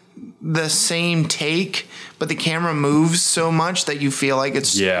the same take, but the camera moves so much that you feel like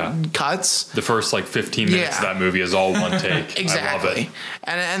it's Yeah. cuts. The first like 15 minutes of Yeah. that movie is all one take. Exactly.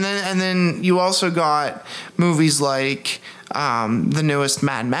 I love it. And then you also got movies like the newest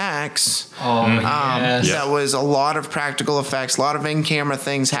Mad Max. oh, yes. Yeah. That was a lot of practical effects, a lot of in-camera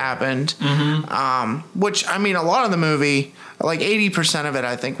things happened. Which, I mean, a lot of the movie, like 80% of it,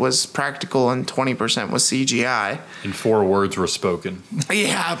 I think, was practical and 20% was CGI. And 4 words were spoken.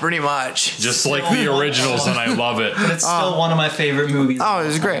 Yeah, pretty much. Just like the originals, and I love it. But it's still one of my favorite movies. Oh, of it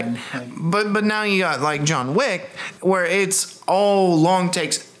was all great. time. Like, But now you got like John Wick, where it's all long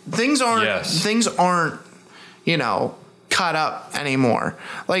takes. Things aren't, you know, cut up anymore.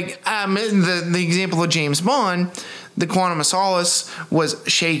 Like the example of James Bond, the Quantum of Solace was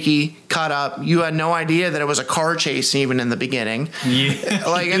shaky, cut up. You had no idea that it was a car chase even in the beginning. yeah.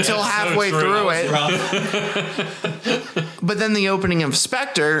 Like until That's so halfway true. through That it. Rough. But then the opening of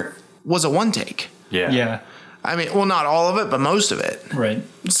Spectre was a one take. Yeah. Yeah. I mean, well, not all of it, but most of it. Right.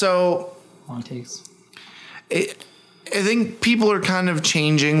 So Long takes. I think people are kind of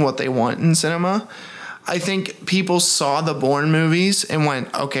changing what they want in cinema. I think people saw the Bourne movies and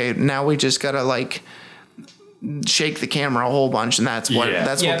went, okay, now we just gotta like shake the camera a whole bunch, and that's what Yeah.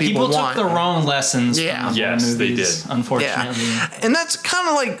 that's Yeah, what people want. took the wrong lessons. Yeah. From the Yes, Bourne they movies, did. Unfortunately. And that's kind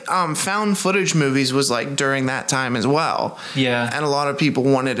of like found footage movies was like during that time as well. Yeah. And a lot of people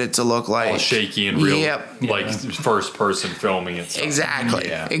wanted it to look like All shaky and real, Yep. like Yeah. first person filming and stuff. Exactly.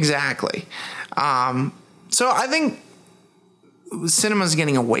 Yeah. Exactly. So I think cinema's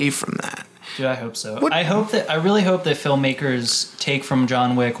getting away from that. Dude, I hope so. What- I really hope that filmmakers take from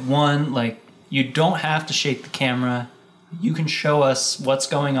John Wick, one, like, you don't have to shake the camera. You can show us what's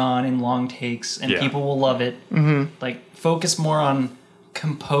going on in long takes, and Yeah. people will love it. Mm-hmm. Like, focus more on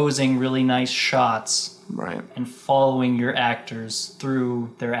composing really nice shots Right. and following your actors through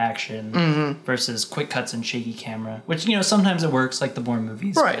their action versus quick cuts and shaky camera, which, you know, sometimes it works, like the Bourne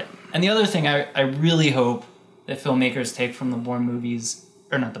movies. Right. And the other thing I really hope that filmmakers take from the Bourne movies,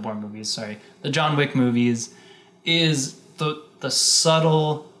 or not the Bourne movies, sorry, the John Wick movies, is the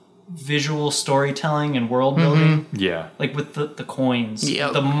subtle visual storytelling and world building. Yeah. Like with the coins,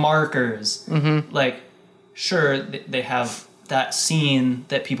 Yep. the markers. Like, sure, they have that scene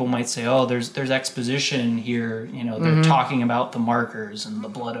that people might say, oh, there's exposition here. You know, they're talking about the markers and the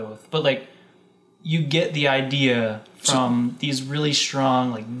blood oath. But, like, you get the idea from these really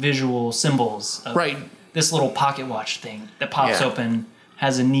strong, like, visual symbols. Of Right. This little pocket watch thing that pops open,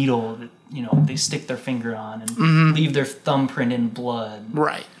 has a needle that, you know, they stick their finger on and leave their thumbprint in blood.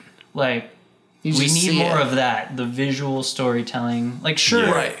 Right. Like, You we just need see more it. of that. The visual storytelling. Like, sure,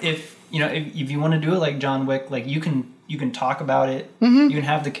 Yeah. Right. if you know, if you want to do it like John Wick, like you can talk about it. You can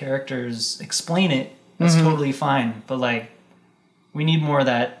have the characters explain it. That's totally fine. But like, we need more of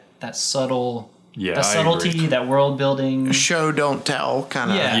that subtle, Yeah, that I subtlety, agree. that world building. Show, don't tell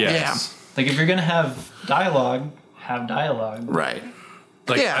kind of. Yeah. Yes. Like, if you're gonna have dialogue, have dialogue. Right.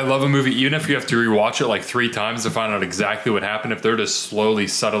 Like, Yeah. I love a movie, even if you have to rewatch it like 3 times to find out exactly what happened. If they're just slowly,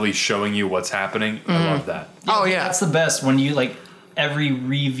 subtly showing you what's happening, I love that. Oh, yeah. That's the best when you like every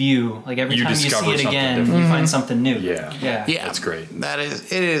review, like every You time you discover see it something again, different. you find something new. Yeah. Yeah. Yeah. That's great.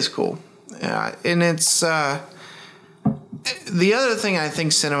 It is cool. Yeah. And it's, the other thing I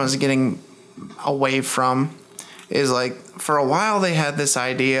think cinema's getting away from is, like, for a while they had this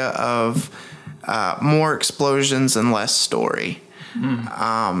idea of more explosions and less story.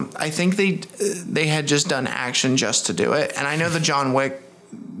 I think they had just done action just to do it, and I know the John Wick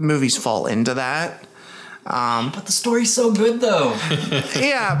movies fall into that. But the story's so good, though.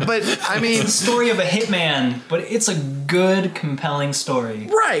 Yeah, but I mean, It's the story of a hitman, but it's a good, compelling story.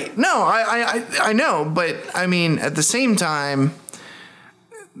 right? No, I know, but I mean, at the same time,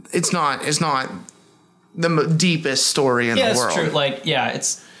 it's not the deepest story in Yeah, the world. it's true. Like, yeah,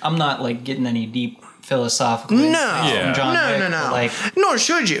 I'm not like getting any deep philosophical No, insights Yeah. from John Wick, no. but, like, Nor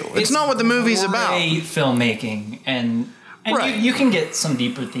should you. It's not what the movie's about. Great filmmaking, and Right. you can get some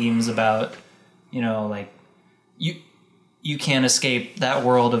deeper themes about, you know, like you can't escape that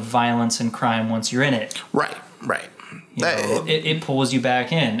world of violence and crime once you're in it. Right. You know, it pulls you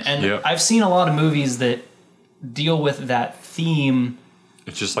back in, and Yep. I've seen a lot of movies that deal with that theme,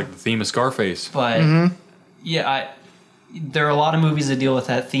 It's just like the theme of Scarface. but yeah, there are a lot of movies that deal with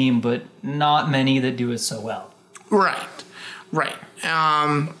that theme, but not many that do it so well. Right.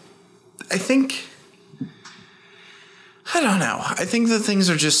 I think, I don't know. I think that things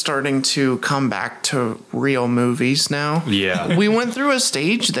are just starting to come back to real movies now. Yeah. We went through a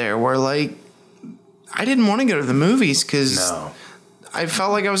stage there where, like, I didn't want to go to the movies because No. I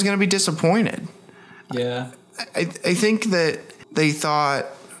felt like I was going to be disappointed. Yeah. I think that they thought,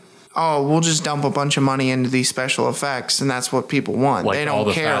 oh, we'll just dump a bunch of money into these special effects, and that's what people want. Like they don't all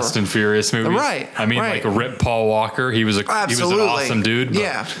the care. Fast and Furious movies. Right, I mean, right. like Rip Paul Walker. He was Absolutely. an awesome dude. But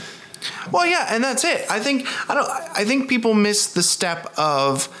Yeah. Well, yeah, and that's it. I think people miss the step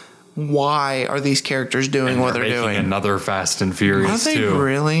of why are these characters doing what they're making doing. another Fast and Furious Are they too.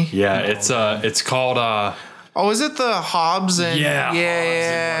 really? Yeah, it's called Oh, is it the Hobbs and Yeah, Hobbs and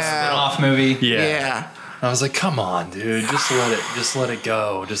yeah, Spin-off movie. yeah. I was like, come on, dude, just let it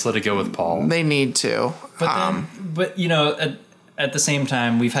go. Just let it go with Paul. They need to. But you know, at the same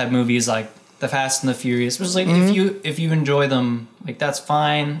time, we've had movies like The Fast and the Furious, which is like if you enjoy them, like that's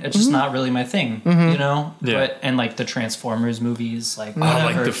fine. It's just not really my thing, you know. Yeah. But and like the Transformers movies, like Like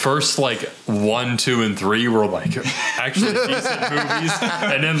whatever. the first 1, 2, and 3 were like actually decent movies,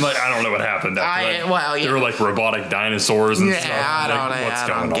 and then like I don't know what happened after that. They were like robotic dinosaurs and Yeah, stuff. I Like, what's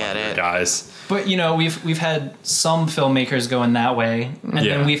going on get here, it. guys? But you know, we've had some filmmakers going that way, and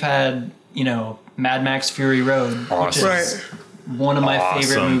Yeah. then we've had, you know, Mad Max Fury Road, which Awesome. is one of my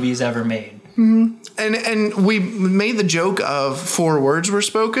favorite Awesome. movies ever made. And we made the joke of 4 words were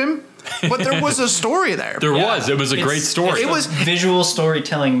spoken, but there was a story there. It was a great story. It was visual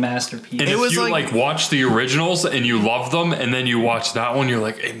storytelling masterpiece. And It if was you like- watch the originals and you love them, and then you watch that one, you're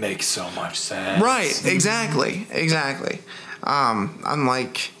like, it makes so much sense. right, exactly.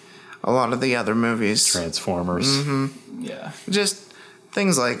 Unlike a lot of the other movies, Transformers. Yeah. just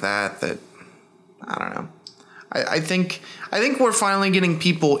things like that I don't know. I think we're finally getting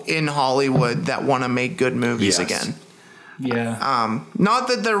people in Hollywood that want to make good movies Yes. again. Yeah. Not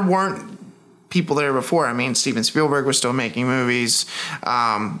that there weren't people there before. I mean, Steven Spielberg was still making movies.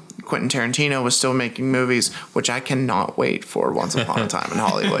 Quentin Tarantino was still making movies, which I cannot wait for Once Upon a Time in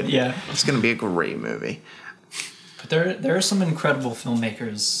Hollywood. Yeah. It's going to be a great movie. But there are some incredible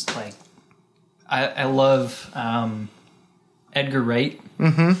filmmakers. Like I love Edgar Wright.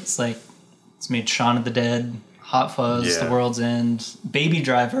 It's like it's made Shaun of the Dead, Hot Fuzz, Yeah. The World's End, Baby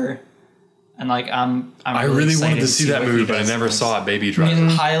Driver, and like I'm I really excited wanted to see that what movie, he but I does never next. saw it. Baby I Driver. mean,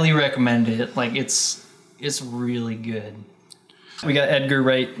 highly recommend it. Like it's it's really good. We got Edgar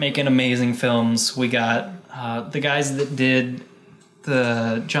Wright making amazing films. We got the guys that did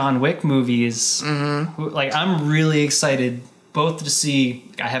the John Wick movies. Who, like, I'm really excited both to see.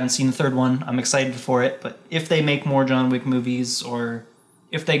 I haven't seen the third one. I'm excited for it. But if they make more John Wick movies, or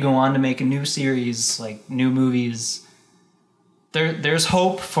if they go on to make a new series, like new movies, there's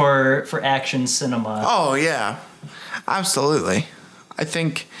hope for action cinema. Oh yeah, absolutely. I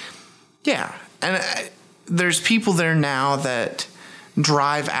think, yeah, and there's people there now that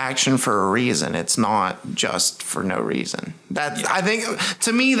drive action for a reason. It's not just for no reason. That's I think,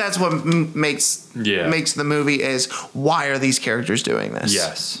 to me, that's what makes the movie is, why are these characters doing this?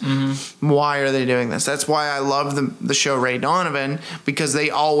 Yes. Why are they doing this? That's why I love the show Ray Donovan, because they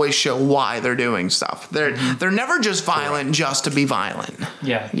always show why they're doing stuff. They're never just violent just to be violent.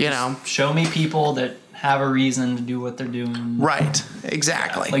 Yeah. You know? Show me people that have a reason to do what they're doing. Right.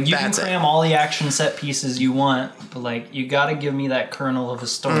 Exactly. Yeah. Like, you can cram all the action set pieces you want, but, like, you got to give me that kernel of a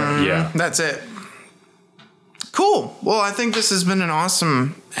story. Yeah. That's it. Cool. Well, I think this has been an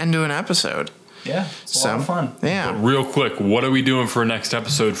awesome end to an episode. Yeah. It's a lot of fun. Yeah. But real quick, what are we doing for next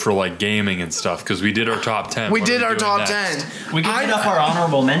episode for, like, gaming and stuff? Because we did our top 10. We did our top next? 10. We can hit up our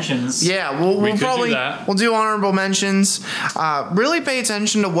honorable mentions. Yeah, we'll probably do that. We'll do honorable mentions. Really pay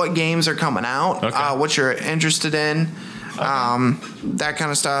attention to what games are coming out, what you're interested in, that kind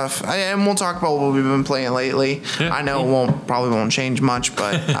of stuff. And we'll talk about what we've been playing lately. Yeah. I know it probably won't change much,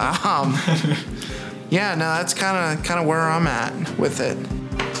 but yeah, no, that's kind of where I'm at with it.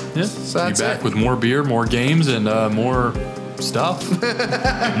 Yeah. So that's be back it. with more beer, more games, and more stuff.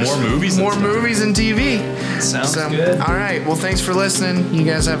 More movies. More movies and TV. Sounds good. All right. Well, thanks for listening. You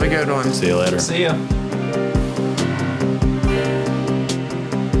guys have a good one. See you later. See ya.